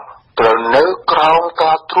បាលត្រូវនៅក្រោម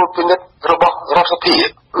ការត្រួតពិនិត្យរបស់រដ្ឋសភា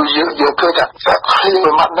យើងឃើញថាសាក់ឃ្លីមួ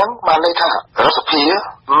យម៉ាត់ហ្នឹងបានន័យថារដ្ឋសភា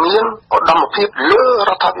មានឧត្តមភាពលើ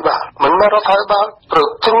រដ្ឋាភិបាលមិនមែនរដ្ឋាភិបាលត្រូវ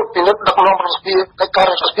ត្រួតពិនិត្យដឹកនាំរដ្ឋសភាកិច្ចការ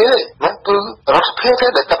រដ្ឋសភាទេណាគឺរដ្ឋសភាទេ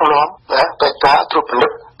ដែលដឹកនាំកិច្ចការត្រួតពិនិ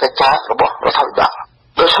ត្យកិច្ចការរបស់រដ្ឋាភិបាល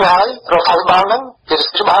ដូច្នេះរដ្ឋាភិបាលហ្នឹងជា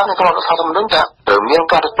ច្បាប់នៅក្នុងរដ្ឋធម្មនុញ្ញថាត្រូវមាន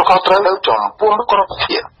ការទទួលខុសត្រូវនៅចំពោះមុខរដ្ឋស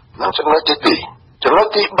ភានឹងចំណុចទី2ចំណុច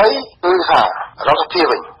ទី3គឺថារដ្ឋសភា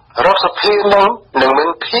វិញរដ្ឋសភានឹងមាន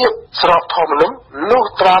ភាពស្របធម្មនុញ្ញលុះ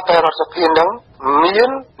ត្រាតែរដ្ឋសភានឹងមាន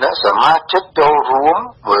សមាជិកចូលរួម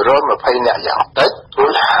120នាក់យ៉ាងតិចរួ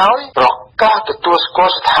ចហើយប្រកាសទទួលស្គា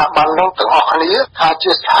ល់ស្ថាប័ននោះទាំងអស់គ្នាថា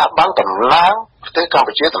ជាស្ថាប័នតំណាងប្រទេសកម្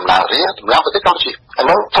ពុជាតំណាងរាស្ត្រតំណាងប្រទេសកម្ពុជាអា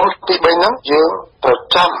នោះtrongទី3ហ្នឹងយើងប្រ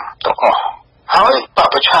ចាំទាំងអស់ហើយបព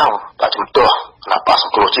ប្រឆាំងបជំទាស់គណៈបកស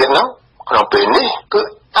ង្គ្រោះជាតិហ្នឹងក្នុងពេលនេះគឺ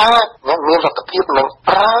អាចមានលទ្ធភាពនឹង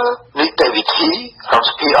ប្រើនីតិវិធីរដ្ឋ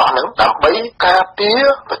សភាអស់ហ្នឹងដើម្បីការពារ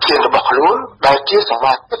ប្រធានរបស់ខ្លួនដែលជាស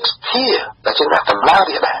មាជិកសភាដែលជាអ្នកតំណាង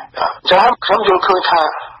រាស្ត្រដែរចាំខ្ញុំយល់ឃើញថា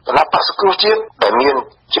គណៈបកសង្គ្រោះជាតិដែលមាន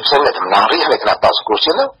ជាផ្សេងអ្នកតំណាងរាស្ត្រនៃគណៈបកសង្គ្រោះ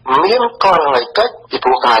ជាតិហ្នឹងមានករណីកិច្ចពីព្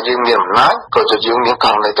រោះការយើងមានអំណាចក៏ជាយើងមានក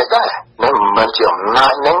រណីកិច្ចដែរមិនមែនជាអំណា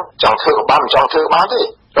ចហ្នឹងចង់ធ្វើក៏បានមិនចង់ធ្វើបានទេរ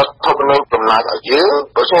ដ្ឋធម្មនុញ្ញអំណាចឲ្យយើង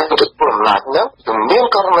ដូច្នេះទទួលអំណាចហ្នឹងគឺមាន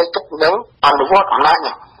ករណីកិច្ចហ្នឹងអនុវត្តអំណាចហ្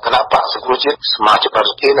នឹងគណៈបកសង្គ្រោះជាតិសមាជិករដ្ឋ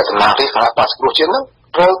សភានៃតំណាងរាស្ត្រគណៈបកសង្គ្រោះជាតិហ្នឹង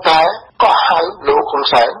ត្រូវតែកោះហៅលោកហ៊ុន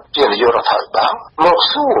សែនជានាយករដ្ឋាភិបាលមក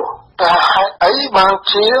សួរតែហេតុអីបាន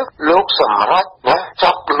ជាលោកសម្រាប់ណា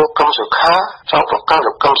ចាប់លោកកឹមសុខាចាប់ប្រកាស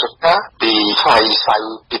លោកកឹមសុខាពីថ្ងៃសៅ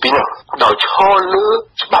រ៍ទី2នោះដោយឈរលើ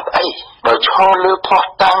ច្បាប់អីដោយឈរលើផ្ោះ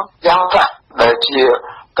តាំងយ៉ាងណាដែលជា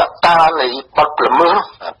កត្តានៃបទល្មើស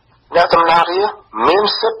អ្នកតំណាងរាស្ត្រមាន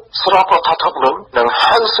សិទ្ធិស្របរដ្ឋធម្មនុញ្ញនិង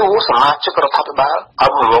ហៅសួរសមាជិករដ្ឋាភិបាលឲ្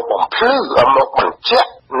យមកបំភ្លឺឲ្យមកបញ្ជាក់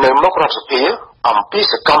នៅមុខរដ្ឋសភាអំពី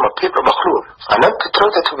សកម្មភាពរបស់ខ្លួនអានេះគឺត្រូវ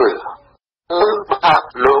តែធ្វើថា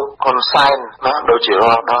លោកហ៊ុនសែនណាដូចជា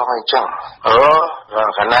រាល់ដងអញ្ចឹង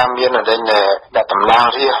កាលណាមានអ្នកតំណាង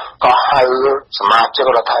រាស្ត្រក៏ហៅសមាជិក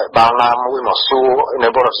រដ្ឋាភិបាលណាមួយមកសួរនៅ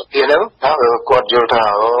រដ្ឋសភាហ្នឹងគាត់យល់ថា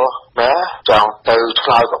ណាចង់ទៅឆ្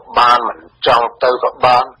លើយក៏បានមិនចង់ទៅក៏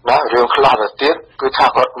បានណារឿងខ្លះទៅទៀតគឺថា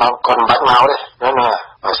គាត់មកគាត់មិនបាច់មកទេណា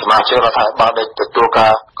សមាជិករដ្ឋាភិបាលដែលទទួលកា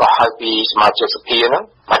រក៏ហៅពីសមាជិកសភាហ្នឹង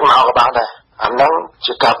បាច់មកក៏បានដែរអាហ្នឹង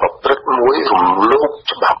ជាការប្រព្រឹត្តមួយរំលោភ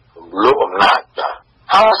ច្បាប់លោកអំណាច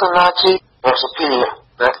ហើយសមាជិករដ្ឋសភា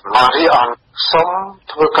ដែលមករៀបអនសូម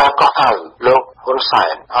ធ្វើការកោះហៅលោកហ៊ុនសែ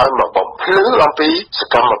នឲ្យមកបំភ្លឺអំពីស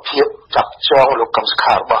កម្មភាពចាប់ចងលោកកឹមសុ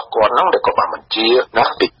ខារបស់គាត់ហ្នឹងដែលគាត់បានបញ្ជាណា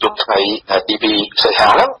ពីជប់ថ្ងៃទី2សីហា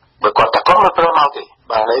ហ្នឹងបើគាត់តែគាត់មិនព្រមមកទេ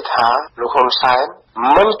បានន័យថាលោកហ៊ុនសែន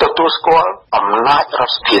មិនទទួលស្គាល់អំណាចរ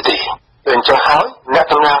ដ្ឋសភាទេអញ្ចឹងហើយអ្នក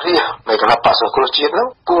តំណាងរាស្ត្រនៃគណៈបក្សសង្គ្រោះជាតិហ្នឹង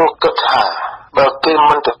គួរគិតថាបើគេ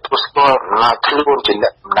មិនទទួលស្គាល់អំណាចខ្លួនជាអ្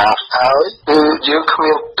នកតំណាងហើយគឺយើងគ្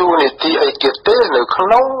មានតួនាទីអីទៀតទេនៅក្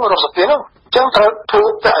នុងរដ្ឋសភាហ្នឹងអញ្ចឹងត្រូវធ្វើ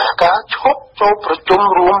ការឈប់ចូលប្រជុំ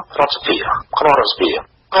រួមរដ្ឋសភាក្នុងរដ្ឋសភា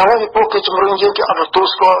ហើយពួកគេជំរុញយើងគេអត់ទទួល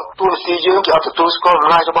ស្គាល់តួនាទីយើងគេអត់ទទួលស្គាល់អំ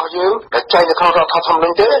ណាចរបស់យើងដែលចែងនៅក្នុងរដ្ឋធម្មនុ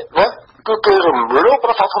ញ្ញទេណាគឺគេរំលោភ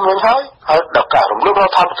រដ្ឋធម្មនុញ្ញហើយដល់ការរំលោភរ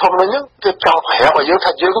ដ្ឋធម្មនុញ្ញហ្នឹងគេចង់ប្រាប់ឲ្យយើង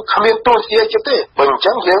ថាយើងគ្មានតួនាទីអីទេបើអញ្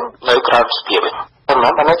ចឹងយើងនៅក្រៅរដ្ឋសភាវិញតែមិ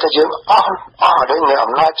នបានថាយើងអស់ដែលអ្នក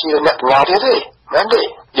អំណាចជាអ្នកបញ្ញាទេមែនទេ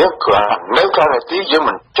យើងគ្រាន់នៅក្រៅនីតិយើង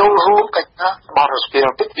មិនចូលរួមកិច្ចការបរិស្ថាន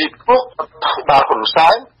ទឹកពីព្រោះបាទហ៊ុនសែ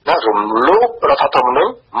នណារំលោភរដ្ឋធម្មនុញ្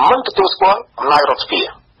ញមិនទទួលស្គាល់អំណាចរដ្ឋសភា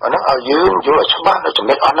អាហ្នឹងឲ្យយើងយល់ឲ្យច្បាស់នៅចំ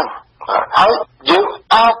ណុចអស់ហ្នឹងហើយយើង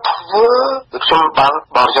អាចធ្វើខ្ញុំបាន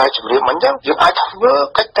បរិយាយជំរាបមិញអញ្ចឹងយើងអាចធ្វើ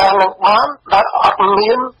កិច្ចការនឹងបានដែលអត់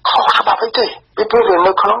មានខុសច្បាប់អីទេពីព្រោះវា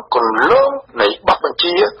នៅក្នុងគន្លងនៃបទបញ្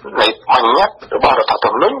ជានៃបញ្ញត្តិរបស់រដ្ឋធ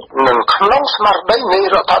ម្មនុញ្ញនិងក្នុងស្មារតីនៃ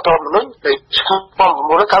រដ្ឋធម្មនុញ្ញនៃឆ្នាំ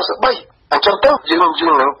1993អញ្ចឹងទៅយើង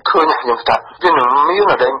នឹងឃើញខ្ញុំថាវានឹងមាន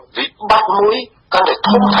វិបត្តិមួយកាន់តែ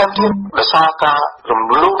ធំថែមទៀតដោយសារការរំ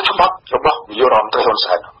លោភច្បាប់របស់នាយករដ្ឋមន្ត្រីហ៊ុន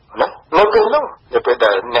សែនណា នៅពេលនោះនៅពេល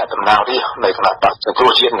ដែលអ្នកតំណាងរាស្ត្រនៃគណៈបក្សសង្គ្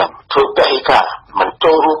រោះជាតិនឹងធ្វើពហិការមិន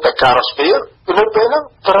ចូលរួមកិច្ចការរដ្ឋសភាគឺនៅពេលហ្នឹង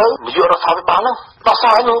ត្រូវនាយករដ្ឋាភិបាលហ្នឹងដោះស្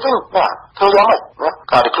រាយនោះវិញណាធ្វើយ៉ាងម៉េចណា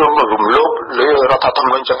ការដែលខ្លួនរំលោភលើរដ្ឋធម្ម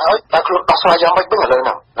នុញ្ញចឹងហើយតែខ្លួនដោះស្រាយយ៉ាងម៉េចវិញឥឡូវហ្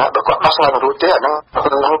នឹងណាបើគាត់ដោះស្រាយមិនរួចទេអាហ្នឹង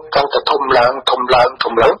កាន់តែធំឡើង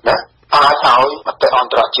ណាអាចឲ្យមតិអន្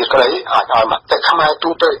តរជាតិក្តីអាចឲ្យមតិខ្មែរទូ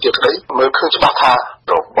ទៅទៀតក្តីមើលឃើញច្បាស់ថា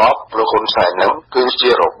របបលោកហ៊ុនសែនហ្នឹងគឺជា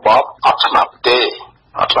របបអត់ច្បាប់ទេ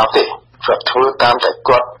គាត់ធ្វើតាមតែ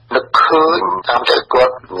គាត់នឹកឃើញតាមតែគា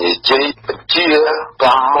ត់និយាយបញ្ជា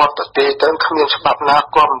តាមមាត់ប្រទេសទៅគ្មានច្បាប់ណា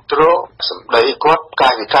គ្រប់គ្រងសម្ដីគាត់កា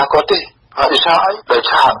យវិការគាត់ទេហើយដូចហើយដោយ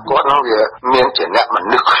ថាគាត់នោះវាមានជាអ្នកម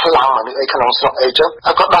នុស្សខ្លាំងមនុស្សអីក្នុងស្រុកអីចឹង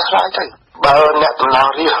ហើយគាត់ដោះស្រាយទៅបើអ្នកតំណាង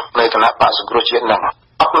រាស្ត្រនៃគណៈបក្សសង្គ្រោះជាតិហ្នឹង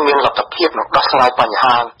អត់មានលទ្ធភាពនឹងដោះស្រាយបញ្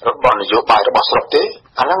ហារបស់នយោបាយរបស់ស្រុកទេ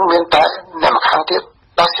អាហ្នឹងមានតែអ្នកម្ខាងទៀត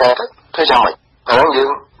ដោះស្រាយទៅធ្វើយ៉ាងម៉េចអាហ្នឹងយើង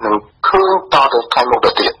នឹងឃើញតទៅថ្ងៃមុខ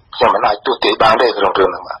ទៅទៀតខ្ញុំមិនអាចទូទាយបានទេក្នុងរឿង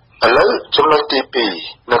ហ្នឹងបាទឥឡូវចំណុចទី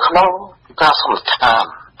2នៅក្នុងការសំខាន់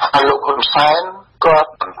ហើយលោកហ៊ុនសែនគា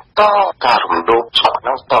ត់បន្តការរំលោភច្បាប់ហ្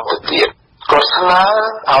នឹងតទៅទៀតគាត់ស្នើ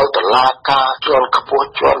ឲ្យតុលាការជាន់ខ្ពស់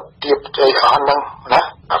ជាន់ទាបអីអស់ហ្នឹងណា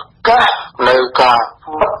ឱកាសនៅការ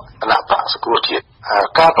បិទគណៈបក្សសង្គ្រោះជាតិ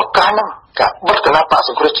ការប្រកាសហ្នឹងការបិទគណៈបក្សស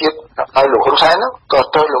ង្គ្រោះជាតិហើយលោកហ៊ុនសែនហ្នឹងក៏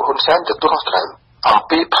ត្រូវលោកហ៊ុនសែនទទួលខុសត្រូវអំ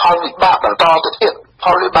ពីផលវិបាកបន្តទៅទៀតផ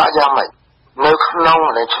លវិបាកយ៉ាងម៉េចនៅក្នុង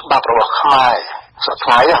ច្បាប់របស់ខ្មែរសប្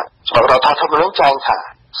តាហ៍ច្បាប់រដ្ឋធម្មនុញ្ញចែងថា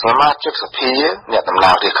សមាជិកសភាអ្នកតំ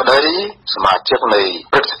ណាងរាស្ត្រក្តីសមាជិកនៃ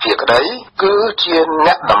ព្រឹទ្ធសភាក្តីគឺជា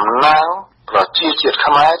អ្នកតំណាងប្រជាជាតិ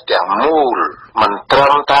ខ្មែរទាំងមូលមិនត្រឹ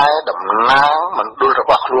មតែតំណាងមណ្ឌលរ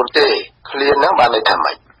បស់ខ្លួនទេឃ្លាហ្នឹងបានន័យថា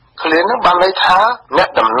ម៉េចឃ្លាហ្នឹងបានន័យថាអ្នក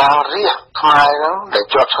តំណាងរាស្ត្រខ្មែរហ្នឹងដែល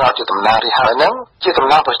ជាប់ឆ្នោតជាតំណាងរាស្ត្រហើយហ្នឹងជាតំ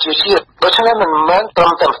ណាងប្រជាជាតិដូច្នេះមិនមែនត្រឹ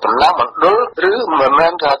មតែតំណាងមណ្ឌលឬមិនមែ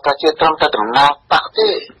នថាជាត្រឹមតែតំណាងបកទេ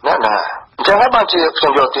ណាអញ្ចឹងហើយបានជាខ្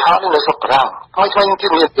ញុំយកទីហោនៅស្រុកបារាំងហើយថ្មីទៀត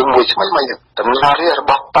មានជាមួយថ្មីតំណាងរាស្ត្ររ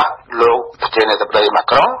បស់បកលោកប្រធានាធិបតីម៉ា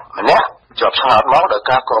ក្រុងម្នាក់ជាប់ឆ្នោតមកដោយ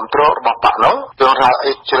ការគ្រប់គ្រងរបស់បកនោះយើងថា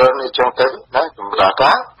អីច្រើនអីចឹងទៅណាសម្រាប់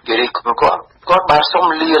ការគេរីគុំគាត់បានសុំ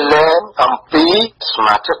លាលែងអំពីស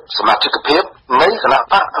មាជិកភាពនៃគណៈ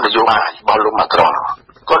បកនយោបាយរបស់លោកម៉ាក្រុង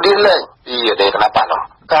គាត់លាលែងពីគណៈបកនោះ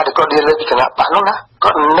ការដែលគាត់លាលែងពីគណៈបកនោះណា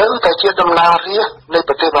គាត់នៅតែជាតំណាងរាស្ត្រនៃ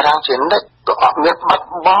ប្រទេសបារាំងជានិច្ចក៏អត់មានបាត់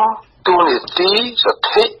បង់ទូនីតិសិទ្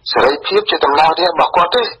ធិសេរីភាពជាតំណាងរាស្ត្ររបស់គា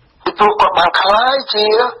ត់ទេពីព្រោះគាត់បានខ្លាយជា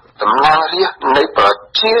តំណាងរាស្ត្រនៃប្រ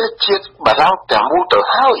ជាជាតិបារាំងទាំងមូលទៅ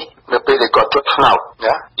ហើយនៅពេលដែលគាត់ជាប់ឆ្នោត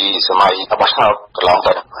ណាពីសម័យរបស់ឆ្នោតកន្លង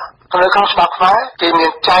ទៅនៅក្នុងច្បាប់ខ្មែរគេមា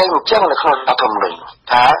នចែងអញ្ចឹងនៅក្នុងរដ្ឋធម្មនុញ្ញ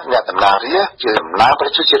ថាអ្នកតំណាងរាស្ត្រជាតំណាងប្រ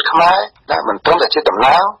ជាជាតិខ្មែរដែលមិនត្រឹមតែជាតំ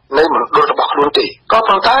ណាងនៃមណ្ឌលរបស់ខ្លួនទេក៏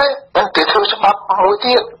ប៉ុន្តែគេធ្វើច្បាប់មួយ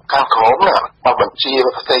ទៀតខាងក្រោមណាបបញ្ជា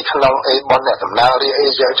ប្រទេសក្នុងអីបនអ្នកតំណាងរាស្ត្រអី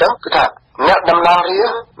យ៉ាងចឹងគឺថាអ្នកតំណាងរាស្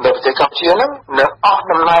ត្រនៅប្រទេសកម្ពុជាហ្នឹងនៅអស់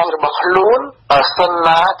តំណែងរបស់ខ្លួនបើសិន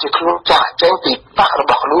ណាជាខ្លួនចាក់ចេញពីបករ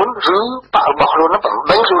បស់ខ្លួនឬបករបស់ខ្លួនហ្នឹងបណ្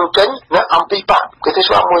ដេញខ្លួនចេញនៅអំពីបកគេធ្វើ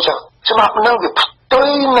ច្បាប់មួយចឹងច្បាប់ហ្នឹងវាផ្ទុយ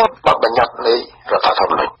នៅបទបញ្ញត្តិនៃរដ្ឋធ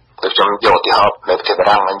ម្មនុញ្ញដូចខ្ញុំយកឧទាហរណ៍នៅប្រទេសបា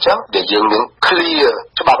រាំងអញ្ចឹងដែលយើងមាន clear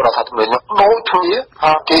ច្បាប់រដ្ឋធម្មនុញ្ញដូចគ្នា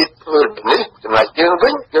ហើយគេធ្វើនេះចំណែកយើងវិ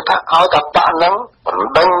ញគឺថាឲ្យតែបកហ្នឹងប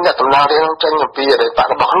ណ្ដេញអ្នកតំណាងរាស្ត្រចេញអំពីបក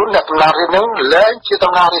របស់ខ្លួនអ្នកតំណាងរាស្ត្រហ្នឹងលែងជា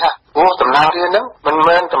តំណាងរាស្ត្រព្រោះតំណាងរាស្ត្រហ្នឹងមិន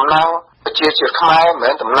មែនតំណាងប្រជាជាតិខ្មែរមិនមែ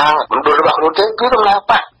នតំណាងមណ្ឌលរបស់ខ្លួនទេគឺតំណាង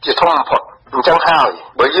បកជាធំបំផុតអញ្ចឹងហើយ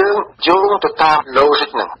បើយើងយោងទៅតាម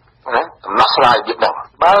logic ហ្នឹងណាដំណោះស្រាយវាហ្នឹង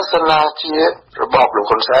បើសិនណាជារបបលោក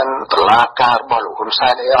ហ៊ុនសែនតឡាការរបស់លោកហ៊ុនសែ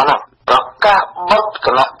នអីអស់ហ្នឹងប្រកាសបិទគ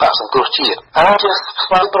ណៈបក្សសង្គ្រោះជាតិហើយជាស្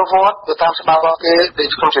វ័យប្រវត្តិទៅតាមច្បាប់របស់គេដែល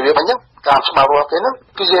ខ្ញុំជម្រាបអញ្ចឹងតាមច្បាប់របស់គេហ្នឹង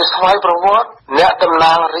គឺជាស្វ័យប្រវត្តិអ្នកតំ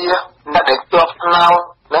ណាងរាស្ត្រអ្នកដែលជាប់ឆ្នោត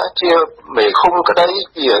ណាជាមេឃុំក្តី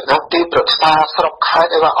ជាអ្នកទីប្រឹក្សាស្រុកខេត្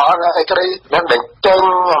តអីក៏អត់អីក្តីនឹងដែលចេញ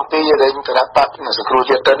អំពីរែងគណៈបក្សសង្គ្រោះ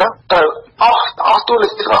ជាតិទៅហ្នឹងត្រូវអស់ទូលនី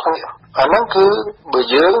តិរបស់គ្នាអាហ្នឹងគឺបើ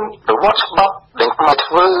យើងប្រវត្តិច្បាប់ដែលមក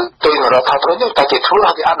ធ្វើទៅរដ្ឋាភិបាលយើងតែគេធ្វើ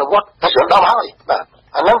ឲ្យគេអនុវត្តតែយើងដល់ហើយបាទ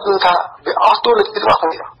អាហ្នឹងគឺថាវាអស់ទូលនីតិរបស់គ្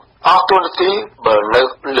នាអស់ទូលនីតិបើនៅ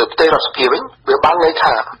លើផ្ទៃរដ្ឋសភាវិញវាបានន័យ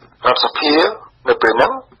ថារដ្ឋសភានៅពេលហ្នឹ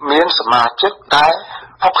ងមានសមាជិកតែ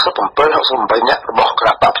67-68 នាក់របស់គ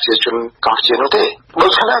ណៈបកប្រជាជនកម្ពុជានោះទេដូ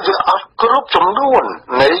ច្នេះវាអត់គ្រប់ចំនួន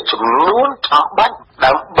នៃចំនួនចាំបាច់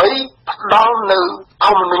ដើម្បីផ្ដល់នៅធ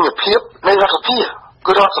ម្មនុញ្ញភាពនៃរដ្ឋសភា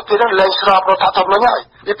គឺរដ្ឋសភានឹងលែងស្របរដ្ឋធម្មនុញ្ញហើយ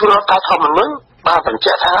ពីព្រោះរដ្ឋធម្មនុញ្ញបានបញ្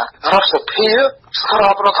ជាក់ថារដ្ឋសភាស្រ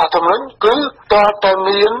បរដ្ឋធម្មនុញ្ញគឺតើតែ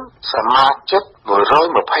មានសមាជិក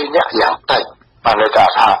120នាក់យ៉ាងតិចបានន័យ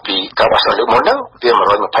ថាពីការបោះឆ្នោតលើកមុនហ្នឹងវា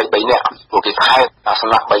123នាក់ពួកគេខែអាស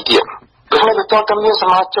នៈ3ទៀតដូច្នេះវាតើមានស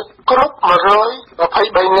មាជិកគ្រប់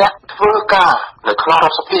123នាក់ធ្វើការនៅក្នុងរ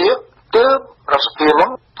ដ្ឋសភា ទើបរដ្ឋសភាហ្នឹ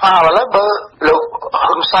ងថាឥឡូវបើលោក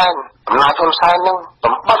ហ៊ុនសែនអំណាចហ៊ុនសែនហ្នឹង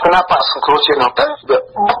បំបត្តិគណៈបក្សសង្គ្រោះជាតិហ្នឹងទៅវា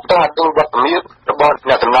អត់ទាំងវត្តមានរបស់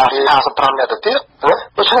អ្នកតំណាងរាជ55អ្នកទៅទៀតណា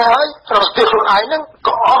ដូច្នេះហើយរដ្ឋសភាខ្លួនឯងហ្នឹង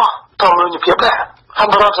ក៏អស់ធម្មនុញ្ញភាពដែរហើយ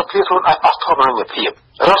រដ្ឋសភាខ្លួនឯងអស់ធម្មនុញ្ញភាព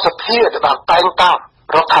រដ្ឋសភាដែលបានតែងតាំង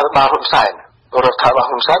រដ្ឋាភិបាលហ៊ុនសែនរដ្ឋាភិបាល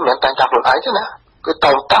ហ៊ុនសែនមិនតែងតាំងខ្លួនឯងទេណាគឺ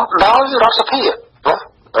តែងតាំងដោយរដ្ឋសភា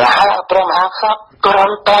ណាព្រះមហាក្សត្រគ្រា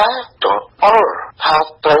ន់តែចង្អុលថា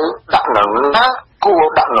ត្រូវដាក់នរណាគួរ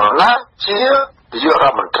ដាក់នរណាជានាយករ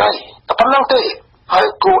ដ្ឋមន្ត្រីតែប៉ុណ្្នឹងទេហើយ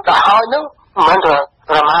គួរដាក់ហើយនឹងមិនមែន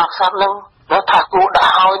ព្រះមហាក្សត្រនឹងថាគួរដា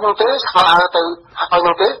ក់ហើយនឹងទេស្មើទៅហើយ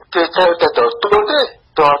នឹងទេគេត្រូវតែទទួលទេ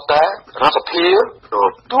តើតែរដ្ឋសភាទ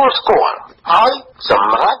ទួលស្គាល់ហើយស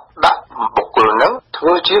ម្រាប់ដាក់បុគ្គលនឹងធ្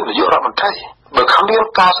វើជានាយករដ្ឋមន្ត្រីបើគ្មាន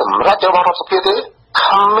ការសម្រេចរបស់រដ្ឋសភាទេ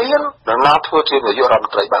គ្មាននរណាធ្វើជានាយករដ្ឋម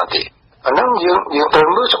ន្ត្រីបានទេអាហ្នឹងយើងត្រូវ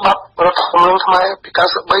មើលច្បាប់រដ្ឋធម្មនុញ្ញខ្មែរពី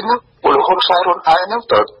93ហ្នឹងពលហ៊ុនសែនខ្លួនឯងហ្នឹង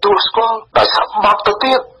ទទួលស្គាល់ដោយស្បាប់ទៅ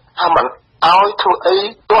ទៀតថាមិនឲ្យធ្វើអី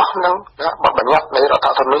ទាស់នឹងបទបញ្ញត្តិនៃរដ្ឋ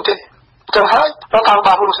ធម្មនុញ្ញទេចឹងហើយរដ្ឋាភិ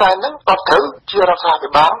បាលហ៊ុនសែនហ្នឹងក៏ត្រូវជារដ្ឋាភិ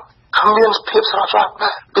បាលគ្មានភាពស្រស់ស្អាតដែ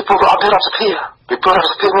រពីព្រោះអត់មានរដ្ឋសភាពីព្រោះរដ្ឋ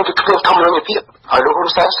សភាមានគ្មានធម្មនុញ្ញភាពហើយលោកហ៊ុន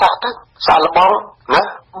សែនសាកទៅសាកល្បងណា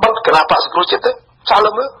បិទគណៈបក្សសង្គ្រោះជាតិទៅសាក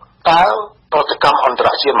លើមើលតើប្រតិកម្មអន្តរ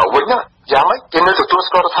ជាតិមកវិញណាយ៉ាងម៉េចគេនៅទទួល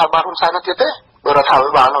ស្គាល់រដ្ឋាភិបាលហ៊ុនសែនទៀតទេបើរដ្ឋា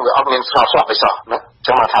ភិបាលនោះវាអត់មានស្របស្រាប់អីសោះណា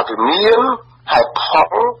ចឹងមកថាវាមានហេតុផ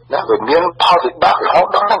លណាវាមានផលវិបាករហូត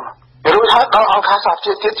ដល់ហ្នឹងរួចហើយដល់អង្គការសហ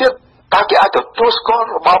ជាតិទៀតតើគេអាចទទួលស្គាល់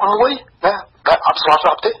របបមួយណាដែលអត់ស្របស្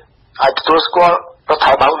រាប់ទេអាចទទួលស្គាល់រដ្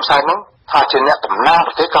ឋាភិបាលហ៊ុនសែនហ្នឹងថាជាអ្នកតំណាង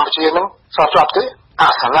ប្រទេសកម្ពុជាហ្នឹងស្របស្រាប់ទេអា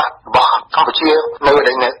សនៈរបស់កម្ពុជានៅ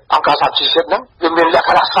ในអង្គការសហជីវជាតិហ្នឹងវាមានលក្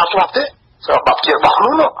ខណៈស្របស្រាប់ទេស្របជារបស់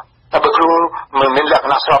នោះតែបើគ្រូមិនមានលក្ខ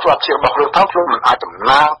ណៈស្របស្រាប់ជារបស់ខ្លួនខ្លួនមិនអាចតំ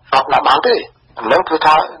ណាងស្របបានទេហ្នឹងគឺ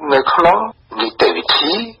ថានៅក្នុងនីតិវិ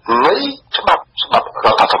ធីនៃច្បាប់រ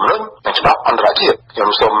ដ្ឋធម្មនុញ្ញនិងច្បាប់អន្តរជាតិខ្ញុំ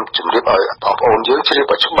សូមជម្រាបឲ្យបងប្អូនយើងជ្រា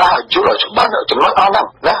បឲ្យច្បាស់យល់ឲ្យច្បាស់ចំណុចអស់ហ្នឹង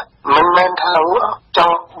ណាមិនមែនថាច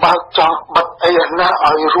ង់បើកចង់បិទអីណា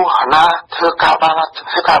ឲ្យរស់ណាធ្វើការបាន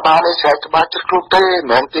នេះស្រែកច្បាស់ចិត្តខ្លួនទេមិន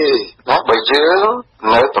មែនទេណាបើយើង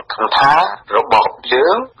នៅប្រកាសថារបបយើ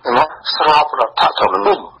ងណាស្របរដ្ឋធម្ម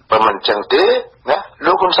នុញ្ញបើមិនចឹងទេណា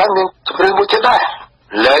លោកហ៊ុនសែនមានជំរឿនមួយទៀតដែរ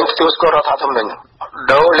លែងទទួលស្គាល់រដ្ឋធម្មនុញ្ញ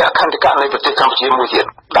ដោយលក្ខន្តិកៈនៃប្រទេសកម្ពុជាមួយទៀត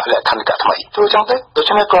ដាក់លក្ខន្តិកៈថ្មីធ្វើចឹងទេដូ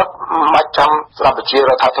ច្នេះគាត់មិនចាំស្រាប់ជារ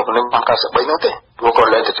ដ្ឋធម្មនុញ្ញបាន93នោះទេព្រោះគាត់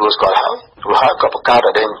លែងទទួលស្គាល់ហើយព្រោះហើយក៏បង្កើត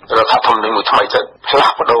ឲ្យរដ្ឋធម្មនុញ្ញមួយថ្មីទៅផ្លា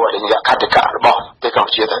ស់ប្ដូរឲ្យលក្ខន្តិកៈរបស់ប្រទេសកម្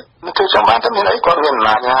ពុជាទៅនេះគឺចាំបានតែមានអីគាត់មានអំ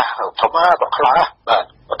ណាចណាធំណាគាត់ខ្លាំងណាបាទ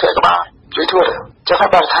ប្រទេសក៏បានជួយធ្វើចឹងហើយ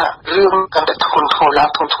បានថារឿងកាន់តែធ្ងន់ធ្ងរឡើង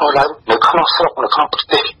នៅក្នុងស្រុកនៅក្នុងប្រ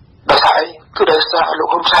ទេសដោយសារអីគឺដោយសារលោក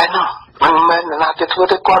ហ៊ុនសែននោះមិនមែនណាគេធ្វើ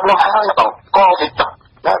ទៅគាត់នឹងហើយបងក៏ទីត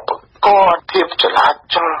ណាក៏ភាពចលា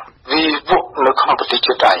ចលវិវត្តនៅក្នុងប្រទេស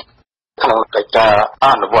ជាតិឯងក្នុងកិច្ចការអ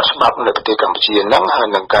នុវត្តច្បាប់នៅប្រទេសកម្ពុជាហ្នឹងហើយ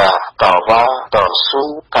នឹងការតវ៉ាតស៊ូ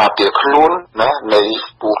ការពារខ្លួនណានៃ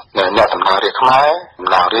ពួកអ្នកតំណាងរាស្ត្រខ្មែរតំ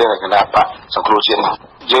ណាងរាស្ត្រគណៈបកសង្គ្រោះជាតិ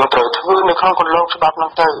យើងត្រូវធ្វើនៅក្នុងគន្លងច្បាប់ហ្នឹ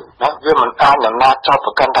ងទៅណាវាមិនអាចនរណាចោទ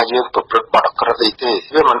ប្រកាន់ថាយើងប្រព្រឹត្តបទអក្រក់អីទេ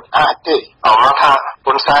វាមិនអាចទេអមថា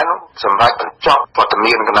ហ៊ុនសែនសម្រាប់បញ្ចប់វត្ត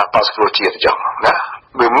មានគណៈបកសង្គ្រោះជាតិអញ្ចឹងណា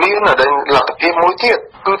វាមាននៅលទ្ធភាពមួយទៀត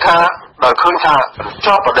គឺថាដល់ឃើញថាបញ្ច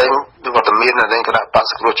ប់ប្រទេសវត្តមាននៅគណៈបក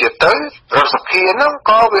សង្គ្រោះជាតិទៅរដ្ឋសភាហ្នឹង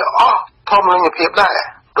ក៏វាអស់ធម្មនុញ្ញភាពដែរ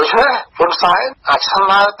ដូច្នេះហ៊ុនសែនអាចស្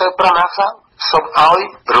នើទៅព្រះមហាក្សត្រសូមឲ្យ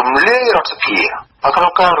រំលាយរដ្ឋសភាហើយក្នុ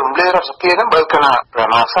ងការរំលាយរដ្ឋសភាហ្នឹងបើគណៈព្រះ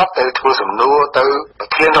មហាក្សត្រទៅធ្វើសំណួរទៅប្រ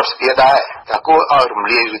ធានរដ្ឋសភាដែរថាគួរឲ្យរំ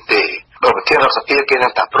លាយឬទេដល់ប្រធានរដ្ឋសភាគេនឹ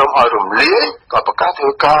ងតែព្រមឲ្យរំលាយក៏ប្រកាសធ្វើ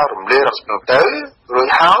ការរំលាយរដ្ឋសភាទៅរួច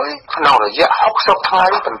ហើយក្នុងរយៈ60ថ្ងៃ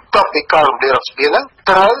បន្ទាប់ពីការរំលាយរដ្ឋសភាហ្នឹង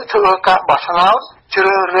ត្រូវធ្វើការបោះឆ្នោតជ្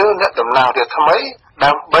រើសរើសអ្នកតំណាងរាស្ត្រថ្មី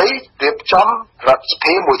ដើម្បីរៀបចំរដ្ឋស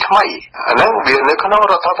ភាមួយថ្មីអាហ្នឹងវានៅក្នុង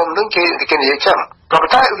រដ្ឋធម្មនុញ្ញគេនិយាយចឹងក៏ប៉ុ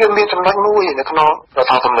ន្តែវាមានចំណុចមួយនៅក្នុងរដ្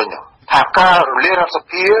ឋធម្មនុញ្ញថាការរំលាយរដ្ឋស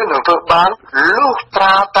ភានឹងធ្វើបានលុះត្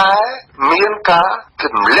រាតែមានការទ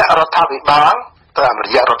ម្លាក់រដ្ឋាភិបាលតាមរ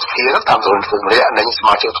យៈរដ្ឋសភាតាមរយៈនៃស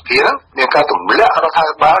មាជិកសភាមានការទម្លាក់រដ្ឋា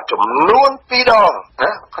ភិបាលចំនួន2ដង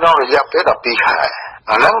ណាក្នុងរយៈពេល12ខែ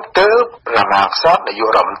អាហ្នឹងទើបព្រះមហាក្សត្រនាយក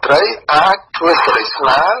រដ្ឋមន្ត្រីអាចធ្វើសេចក្តីស្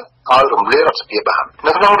នើឲ្យរំលាយរដ្ឋសភាបាន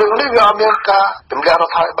នៅក្នុងរឿងនេះវាអត់មានការទម្លាក់រ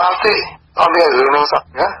ដ្ឋាភិបាលទេអត់មានរឿងហ្នឹងសោះ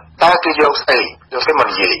ណាតែគេយកស្អីមក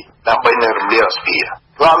និយាយដើម្បីនៅរំលាយរដ្ឋសភា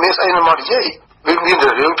ព្រោះមានស្អីមកនិយាយវាមាន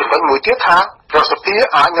រឿងចំណុចមួយទៀតថារដ្ឋសភា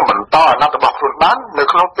អាចនឹងបន្តអាណត្តិរបស់ខ្លួនបាននៅ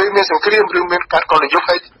ក្នុងពេលមានសង្គ្រាមឬមានការកលយុគ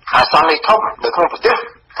អីអាសន្នធំនៅក្នុងប្រទេស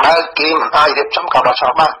ហើយគេមិនអាចរៀបចំការបោះឆ្នោ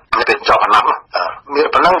តបាននៅពេលចប់អាណត្តិមាន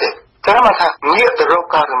ប៉ុណ្ណឹងទេតែមកថាងាកទៅរក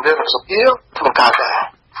ការរំលាយរដ្ឋសភាក្នុងការដែរ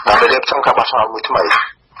ដើម្បីរៀបចំការបោះឆ្នោតមួយថ្មី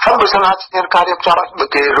ហើយបើសិនជាការរៀបចំបើ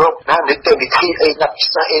គេរកណានីតិវិធីអីណាពិ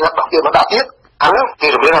សេសអីណាបោះទៀតមកដាក់ទៀតអានោះគេ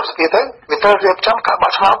រំលឹករបស់ទៀតទៅវាត្រូវរៀបចំការ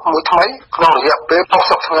បោះឆ្នោតមួយថ្មីក្នុងរយៈពេល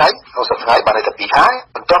60ថ្ងៃបានតែ2ខែ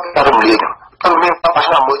បន្ទាប់ពីរំលាយគឺមានបោះ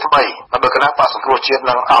ឆ្នោតមួយថ្មីបើគណៈបកសង្គ្រោះជាតិ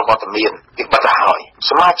នឹងអវត្តមានគេបិទទៅហើយ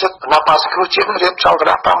សមាជិកគណៈបកសង្គ្រោះជាតិរៀបចំគ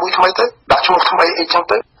ណៈបកមួយថ្មីទៅដាក់ឈ្មោះថ្មីអីចឹង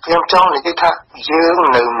ទៅខ្ញុំចង់និយាយថាយើង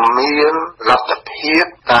នៅមានលទ្ធភាព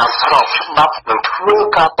ការស្របច្បាប់និងធ្វើ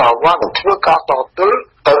ការតវ៉ានិងធ្វើការតទល់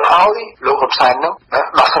ទៅឲ្យលោកហ៊ុនសែននឹង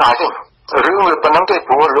ដោះស្រាយទេរឿងវាប៉ុណ្ណឹងទេ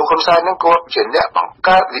ព្រោះលោកហ៊ុនសែននឹងគាត់ជាអ្នកបង្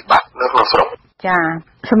កើតវិបត្តិនៅក្នុងស្រុកចា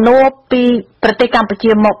សំណួរពីប្រទេសកម្ពុ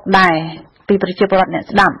ជាមកដែរពីប្រជាពលរដ្ឋអ្នក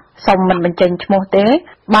ស្ដាប់សូមមិនបញ្ចេញឈ្មោះទេ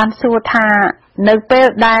បានសួរថានៅពេល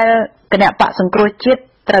ដែលគណៈបកសង្គ្រោះជាតិ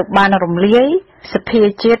ត្រូវបានរំលាយសភា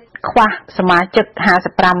ជាតិខ្វះសមាជិក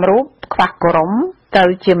55រូបខ្វះគោរមទៅ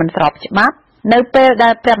ជាមិនស្របច្បាប់នៅពេលដែ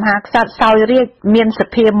លព្រះមហាក្សត្រសោយរាជ្យមានស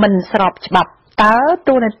ភាមិនស្របច្បាប់តើ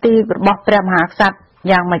តួនាទីរបស់ព្រះមហាក្សត្រ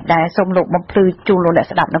យ៉ាងម៉េចដែរសូមលោកបំភ្លឺជូនលោកអ្នក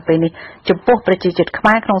ស្ដាប់នៅពេលនេះចំពោះប្រជាជាតិខ្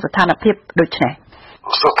មែរក្នុងស្ថានភាពដូចនេះ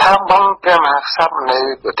ស្ថាប័នព្រះមហាក្សត្រនៅ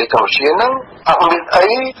ប្រទេសកម្ពុជានឹងអត់មានអី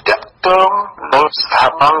ទាក់ទងនឹងស្ថា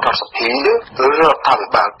ប័នរដ្ឋសភាឬរដ្ឋាភិ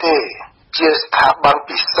បាលទេជាស្ថាប័ន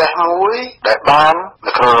ពិសេសមួយដែលបាន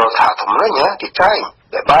នៅក្នុងរដ្ឋធម្មនុញ្ញគេចែង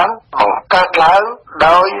ដែលបានបង្កើតឡើង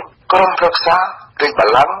ដោយក្រុមប្រឹក្សារាជប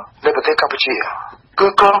ល្ល័ង្កនៅប្រទេសកម្ពុជាគឺ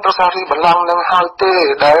ក្រុមប្រឹក្សារាជបល្ល័ង្កនឹងហើយទេ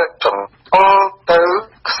ដែលចង្អុលទៅ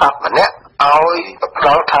ក្សត្រម្នាក់ឲ្យផ្ដ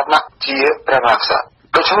ល់ឋានៈជាព្រះមហាក្សត្រ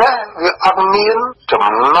ដូច្នេះវាអត់មានចំ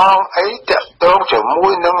ណងអីទាក់ទងជាមួ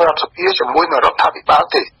យនឹងរដ្ឋសភាជាមួយនឹងរដ្ឋាភិបាល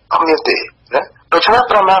ទេអត់មានទេណាដូច្នេះ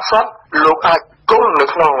ព្រះមហាក្សត្រលោកអាចគង់នៅ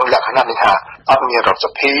ក្នុងលក្ខណៈនេះថាអត់មានរដ្ឋស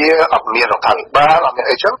ភាអត់មានរដ្ឋាភិបាលអត់មាន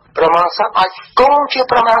អីចឹងព្រះមហាក្សត្រអាចគង់ជា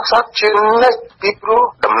ព្រះមហាក្សត្រជានិច្ចពីព្រោះ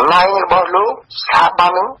តំណែងរបស់លោកស្ថាប័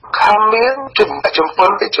ននឹងខាងមានជំព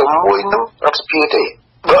ន់ទៅជាមួយនឹងរដ្ឋសភាទេ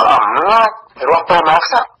បើអំណាចរបស់ព្រះមហាក្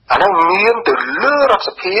សត្រអានឹងមានទៅលើរដ្ឋស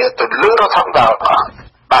ភាទៅលើរដ្ឋាភិបាលបា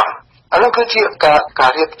ទអានោះគឺជាកា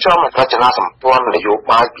ររៀបចំរចនាសម្ព័ន្ធនយោ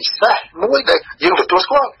បាយពិសេសមួយដែលយើងទទួល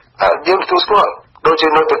ស្គាល់ដូចជា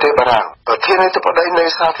នៅប្រទេសបារាំងប្រធានាធិបតីនៃ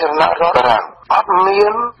សាធារណរដ្ឋបារាំងអត់មា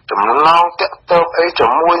នចំណងទាក់ទងអីជា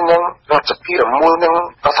មួយនឹងរដ្ឋសភាជាមួយនឹង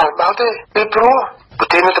រដ្ឋាភិបាលទេពីព្រោះប្រ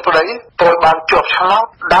ធានាធិបតីត្រូវបានជាប់ឆ្នោត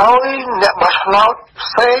ដោយអ្នកបោះឆ្នោតផ្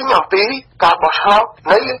សេងអំពីការបោះឆ្នោត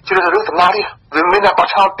នៃជ្រើសរើសតំណាងរាស្ត្រវាមានអ្នកបោះ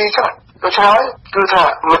ឆ្នោតពីរច្រើនដូច្នេះគឺថា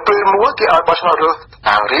នៅពេលមួយគេឲ្យបោះឆ្នោតរើសតំ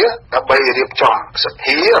ណាងរាស្ត្រដើម្បីរៀបចំស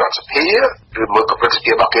ភារដ្ឋសភាឬមួយក៏ព្រឹទ្ធស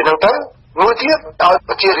ភារបស់គេហ្នឹងទៅមួយទៀតឲ្យ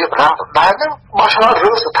ប្រជារាស្ត្របានដដែលហ្នឹងបោះឆ្នោត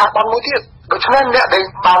រើសស្ថាប័នមួយទៀតដូច្នេះអ្នកដែល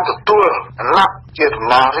បានទទួលអាណត្តិជាតំ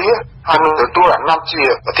ណាងរាស្ត្រហើយនឹងទទួលអាណត្តិជា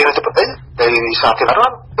ប្រធានាធិបតីនៃសាធារណរ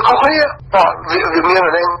ដ្ឋខុសគ្នាវាមា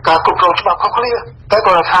នការគ្រប់គ្រងច្បាប់ខុសគ្នាតែ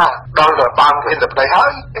គាត់ថាដល់បានប្រធានាធិបតីហើយ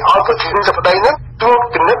ឲ្យប្រធានាធិបតីហ្នឹងត្រួត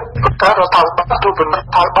ពិនិត្យការរដ្ឋាភិបាលត្រួតពិនិត្យ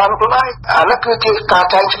ថាបានខ្លួនឯងអានេះគឺជាការ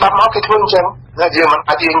ចែងច្បាប់មកគេធ្វើអញ្ចឹងយើងមិន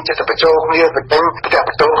អាចយើងចិត្តបញ្ចូលគ្នាទៅពេញប្រតិប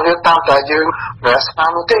ត្តិគ្នាតាមតែយើងស្មា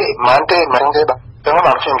នទេមិនទេបាទចឹង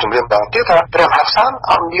បានខ្ញុំជំរាបដល់ទៀតថាព្រះមហាក្សត្រ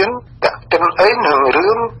អត់មានតាក់ទិនអីនឹងរឿ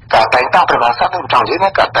ងការតែងតាំងព្រះមហាក្សត្រនឹងចង់និយាយថា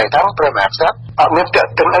ការតែងតាំងព្រះមហាក្សត្រអត់មានតាក់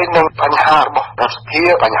ទិនអីនឹងបញ្ហារបស់រដ្ឋសភា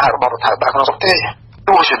បញ្ហារបស់រដ្ឋាភិបាលក្នុងស្រុកទេ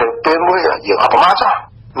ទោះជានៅពេលមួយយើងអត់ប្រមាថចា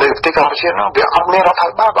នៅប្រទេសកម្ពុជានោះវាអត់មានរដ្ឋា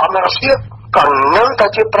ភិបាលអត់មានរដ្ឋសភាក៏នៅតែ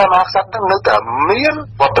ជាព្រះមហាក្សត្រនៅតែមាន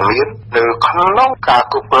វត្តមាននៅក្នុងការ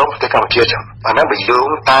គ្រប់គ្រងប្រទេសកម្ពុជាចឹងអានេះបើយោង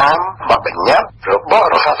តាមបទបញ្ញត្តិរបស់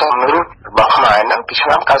រដ្ឋធម្មនុញ្ញរបស់ខ្មែរហ្នឹងពីឆ្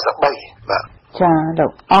នាំ93បាទចាលោ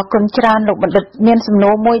កអរគុណច្រើនលោកបណ្ឌិតមានសំណួ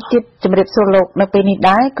រមួយទៀតជម្រាបសួរលោកនៅពេលនេះ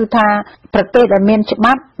ដែរគឺថាប្រទេសដែលមានច្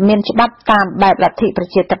បាប់តាមបែបលទ្ធិប្រ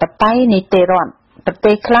ជាធិបតេយ្យនីតិរដ្ឋប្រ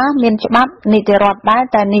ទេសខ្លះមានច្បាប់នីតិរដ្ឋដែរ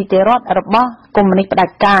តែនីតិរដ្ឋរបស់កុម្មុយនីសផ្ដា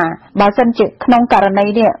ច់ការបើសិនជាក្នុងករណី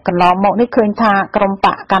នេះកន្លងមកនេះឃើញថាក្រុមប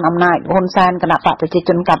កកាន់អំណាចហ៊ុនសែនគណៈបកប្រជាជ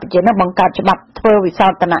នកម្ពុជានោះបង្កើតច្បាប់ធ្វើវិសោ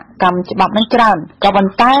ធនកម្មច្បាប់នឹងច្រើនក៏ប៉ុ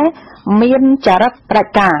ន្តែមានចរិតផ្ដា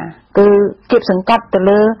ច់ការគឺគៀបសង្កត់ទៅ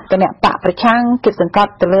លើគណៈបកប្រឆាំងគៀបសង្ក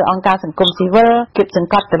ត់ទៅលើអង្គការសង្គមស៊ីវិលគៀបស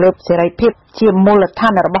ង្កត់ទៅលើសេរីភាពជាមូលដ្ឋា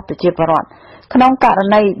នរបស់ប្រជាពលរដ្ឋក្នុងករ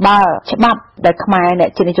ណីបើច្បាប់ដែលខ្មែរអ្នក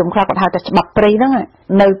ជានិយមខ្លះគាត់ហៅថាច្បាប់ព្រៃហ្នឹង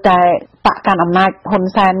នៅតែបកកាន់អំណាចហ៊ុន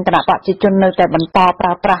សែនគណៈបកប្រជាជននៅតែបន្តប្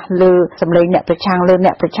រើប្រាស់លើសម្លេងអ្នកប្រឆាំងលើអ្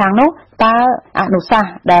នកប្រឆាំងនោះតើអនុសាស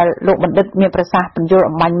ន៍ដែលលោកបណ្ឌិតមានប្រសាសន៍បញ្យល់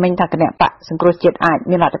អំបញ្ញមិញថាគណៈបកសង្គ្រោះជាតិអាច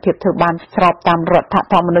មានលទ្ធភាពធ្វើបានស្របតាមរដ្ឋ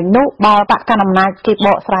ធម្មនុញ្ញនោះបើបកកាន់អំណាចគេប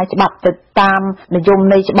កស្រាយច្បាប់ទៅតាមនិយម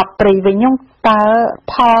នៃច្បាប់ព្រៃវិញនោះតើ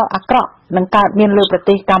ផលអាក្រក់នឹងកើតមានលើប្រ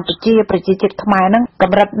ទេសកម្ពុជាប្រជាជាតិខ្មែរនឹងក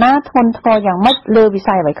ម្រិតណាធ្ងន់ធ្ងរយ៉ាងម៉េចលើវិ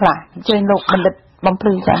ស័យអ្វីខ្លះអញ្ជើញលោកបណ្ឌិតបំភ្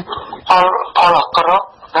លឺចា៎ផលអាក្រក់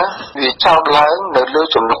ណាវាចោទឡើងនៅលើ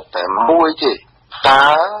ចំណុចតែមួយទេ តើ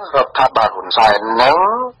រដ្ឋាភិបាលហ៊ុនសែននឹង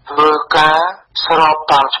ធ្វើការស្រប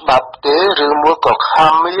តាមច្បាប់ទេឬមួយក៏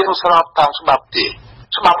ខាំមានស្របតាមច្បាប់ទេ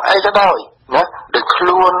ច្បាប់អីក៏ដោយណាដែលខ្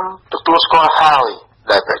លួនទទួលស្គាល់ហើយ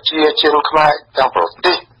ដែលប្រជាជនខ្មែរទាំងប្រ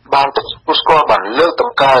ទេសបានទទួលស្គាល់បានលើកត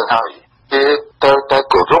ម្កើងហើយគេទៅតែ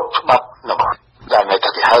គោរពច្បាប់របស់ដែលតែ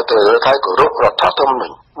គេហៅទៅថាគោរពរដ្ឋធម្មនុ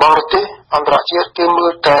ញ្ញបរទេសអន្តរជាតិគេមើ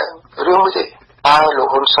លតែរឿងមួយទេតើលោក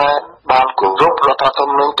ហ៊ុនសែនបានគោរពរដ្ឋធ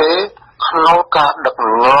ម្មនុញ្ញទេក្នុងការដឹក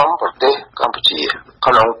នាំប្រទេសកម្ពុជា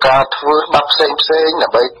ក្នុងការធ្វើច្បាប់ផ្សេងដើ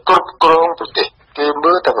ម្បីគ្រប់គ្រងប្រទេសគេ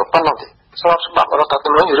មើលតែប៉ុណ្្នឹងទេស្របច្បាប់រដ្ឋធ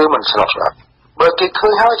ម្មនុញ្ញឬមិនស្របច្បាប់បើគេឃើ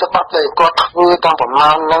ញហើយច្បាប់ដែលគាត់ធ្វើតាមប្រ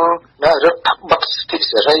មាណនឹងរដ្ឋបတ်សិទ្ធិ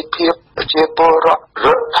សេរីភាពប្រជាពលរដ្ឋរ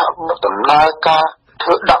ដ្ឋបတ်ដំណើរការធ្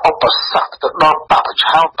វើដាក់ឧបសគ្គទៅដល់បព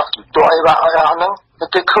ឆាបបជំទាស់អីហ្នឹង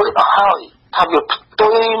គេឃើញអស់ហើយថាវាផ្ទុ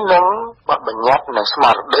យនឹងបទបញ្ញត្តិនិងស្មា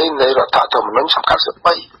រតីនៃរដ្ឋធម្មនុញ្ញសំខាន់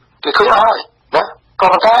13គេឃើញអស់ហើយណាក៏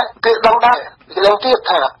ប៉ុន្តែគេដឹងដែរគេដឹងទៀត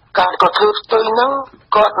ថាការគាត់ធ្វើផ្ទុយហ្នឹង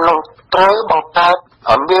គាត់នឹងត្រូវបង្កើត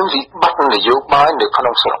មានវិបត្តិនយោបាយនៅក្នុ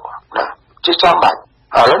ងស្រុកណាជាចាំបាច់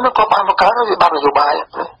ឥឡូវនេះក៏បានបង្កើតវិបត្តិនយោបាយ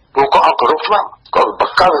ព្រោះក៏អត់គោរពច្បាប់ក៏ប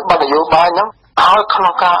ង្កើតវិបត្តិនយោបាយហ្នឹងហើយក្នុ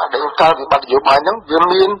ងការដែលកើតវិបត្តិនយោបាយហ្នឹងវា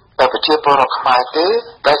មានតែប្រជាពលរដ្ឋខ្មែរទេ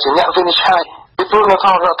ដែលជាអ្នកវិនិច្ឆ័យពីព្រោះនៅក្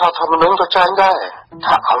នុងរដ្ឋធម្មនុញ្ញក៏ចែងដែរ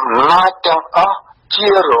ថាអំណាចទាំងអស់ជា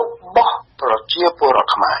របស់ប្រជាពលរដ្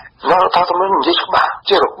ឋខ្មែរនៅរដ្ឋធម្មនុញ្ញនិយាយច្បាស់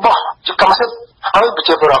ជារបស់ជាកម្មសិទ្ធិហើយប្រ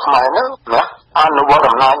ជាពលរដ្ឋខ្មែរហ្នឹងណាអនុវត្ត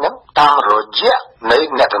អំណាចហ្នឹងតាមរយៈនៃ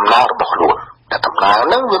អ្នកតំណាងរបស់ខ្លួនអ្នកតំណាង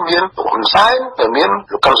ហ្នឹងវាមានលោកហ៊ុនសែនវាមាន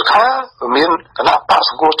លោកកឹមសុខាវាមានគណៈបក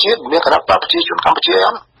សង្គមជាតិមានគណៈបកប្រជាជនកម្ពុជាអ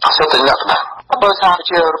ត់សិទ្ធិអ្នកតំណាងបើថា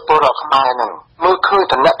ជាពលរដ្ឋខ្មែរហ្នឹងមើលឃើញ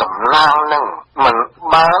តំណាងហ្នឹងមិន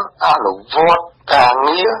បានអនុវត្តការ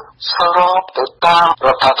ងារស្របទៅតាមរ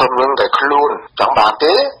ដ្ឋធម្មនុញ្ញដែលខ្លួនចង់បាន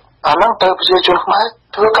ទេអាហ្នឹងទៅប្រជាជនខ្មែរ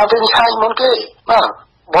ធ្វើការវិនិច្ឆ័យមុនគេបាទ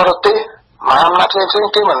បរទេសមហាអំណាចផ្សេង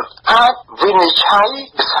គេមិនអាចវិនិច្ឆ័យ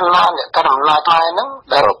ស្នាអ្នកកណ្ដាលអំណាចខ្មែរហ្នឹង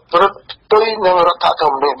ដែលប្រព្រឹត្តផ្ទុយនឹងរដ្ឋធ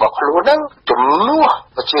ម្មនុញ្ញរបស់ខ្លួនហ្នឹងជំនួស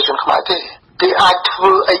ប្រជាជនខ្មែរទេគេអាចធ្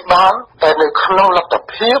វើអីបានតែនៅក្នុងលទ្ធ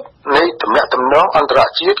ភាពនៃទំនាក់ទំនងអន្តរ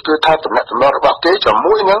ជាតិគឺថាទំនាក់ទំនងរបស់គេជា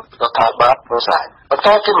មួយនឹងរដ្ឋាភិបាលហ៊ុនសែនប៉ុន្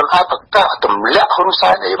តែគេមិនអាចប្រកាសទម្លាក់ហ៊ុន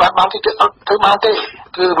សែនអីបានទេគេអត់ធ្វើបានទេ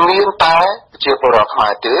គឺមានតែប្រជាពលរដ្ឋខ្មែ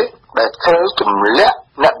រទេដែលត្រូវទម្លាក់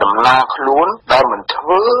អ្នកតំណាងខ្លួនដែលមិនធ្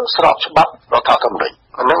វើស្របច្បាប់រដ្ឋធម្មនុញ្ញ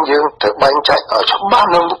អានឹងយើងត្រូវបែងចែកឲ្យច្បាស់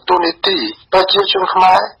នៅមុខទូនីតិប្រជាជនខ្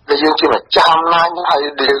មែរដែលយើងជាម្ចាស់អំណាចហើយ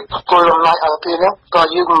ដែលគោលអំណាចឲ្យគេនោះក៏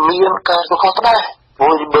យើងមានការខុសដែរព្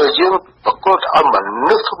រោះបើយើងប្រកួតឲ្យម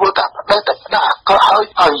នុស្សធ្វើតែផ្ដាច់ក៏ឲ្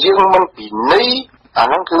យយើងមិនពិន័យអា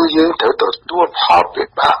ហ្នឹងគឺយើងត្រូវទទួលផលវិ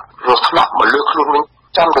បាករស់ថ្នាក់មកលើខ្លួនវិញ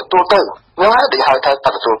ចាំទទួលទៅហ្នឹងហើយដែលហៅថា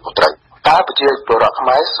ទទួលខុសត្រូវតើប្រជាពលរដ្ឋខ្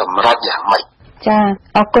មែរសម្រេចយ៉ាងម៉េចចា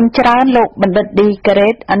អរគុណច្រើនលោកបណ្ឌិតឌីការ៉េ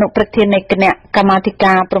តអនុប្រធាននៃគណៈកម្មាធិ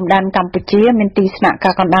ការព្រំដែនកម្ពុជាមានទីស្នាក់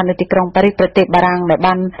ការកណ្ដាលនៅទីក្រុងប៉ារីសប្រទេសបារាំងដែល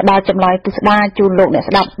បានផ្ដល់ចម្លើយពិស្ដារជូនលោកអ្នក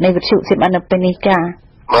ស្ដាប់នៃវិទ្យុ CMN នៅពេលនេះចា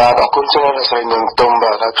បាទអរគុណច្រើនអ្នកស្រីនឹងទុំ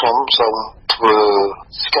បាទខ្ញុំសូមធ្វើ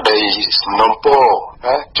សេចក្តីសំណូមពរ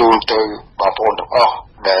ជូនទៅបងប្អូនទាំងអស់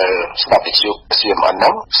ដែលស្ដាប់វិទ្យុ CMN ហ្នឹ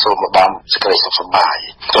ងសូមបានសេចក្តីសុខសប្បាយ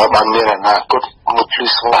ចូលបានមានអនាគតមួយភ្លឺ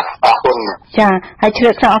ស្វាងអរគុណចាហើយឆ្លៀ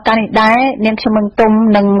តក្នុងឱកាសនេះដែរនាងខ្ញុំនឹងទុំ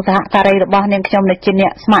និងសហការីរបស់នាងខ្ញុំដែលជាអ្ន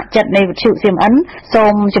កស្ម័គ្រចិត្តនៃវិទ្យុ CMN សូ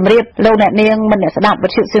មជម្រាបលោកអ្នកនាងមិនអ្នកស្ដាប់វិ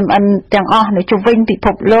ទ្យុ CMN ទាំងអស់នៅជុំវិញពិភ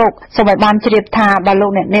ពលោកសូមឲ្យបានជ្រាបថាបើលោ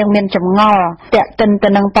កអ្នកនាងមានចម្ងល់ទាក់ទិនទៅ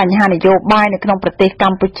នឹងបញ្ហានយោបាយនៅក្នុងប្រទេសក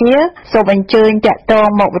ម្ពុជាសូមអញ្ជើញតាក់ទង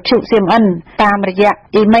មកវិទ្យុ CMN តាមរយៈ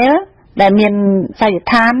អ៊ីមែលដែលមានសាយដ្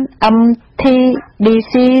ឋាន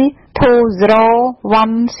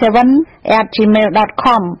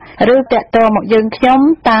mtdc2017@gmail.com ឬតាក់ទងមកយើងខ្ញុំ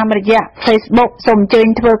តាមរយៈ Facebook សូមអញ្ជើញ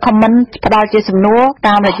ធ្វើ comment ផ្ដល់ជាសំណួរ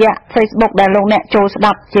តាមរយៈ Facebook ដែលលោកអ្នកចូលស្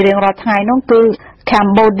ដាប់ជារៀងរាល់ថ្ងៃនោះគឺ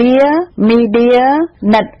Cambodia Media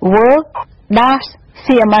Network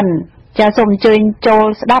CMN ចាសូមអញ្ជើញចូល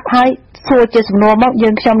ស្ដាប់ហើយសួរជាសំណួរមកយើ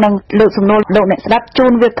ងខ្ញុំនឹងលើកសំណួរលោកអ្នកស្ដាប់ជូ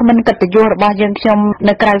នវាគ្មិនកិត្តិយសរបស់យើងខ្ញុំ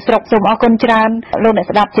នៅក្រៅស្រុកសូមអរគុណច្រើនលោកអ្នក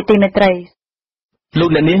ស្ដាប់ជាទីមេត្រីលោក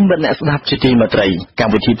អ្នកនាងមិត្តអ្នកស្ដាប់ជាទីមេត្រីក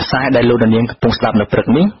ម្មវិធីផ្សាយដែលលោកអ្នកនាងកំពុងស្ដាប់នៅព្រឹក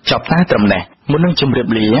នេះចប់តែត្រឹមនេះមុននឹងជម្រាប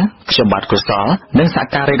លាខ្ញុំបាទកុសលនិងសហ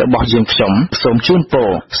ការីរបស់យើងខ្ញុំសូមជូនពរ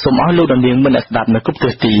សូមឲ្យលោកអ្នកនាងមិត្តអ្នកស្ដាប់នៅគ្រប់ទិ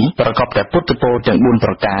សទីប្រកបតែពុទ្ធពរទាំង4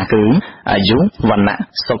ប្រការគឺអាយុវណ្ណៈ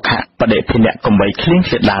សុខៈបដិភិនៈកំបីគ្លៀង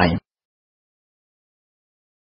គ្លាតដែរ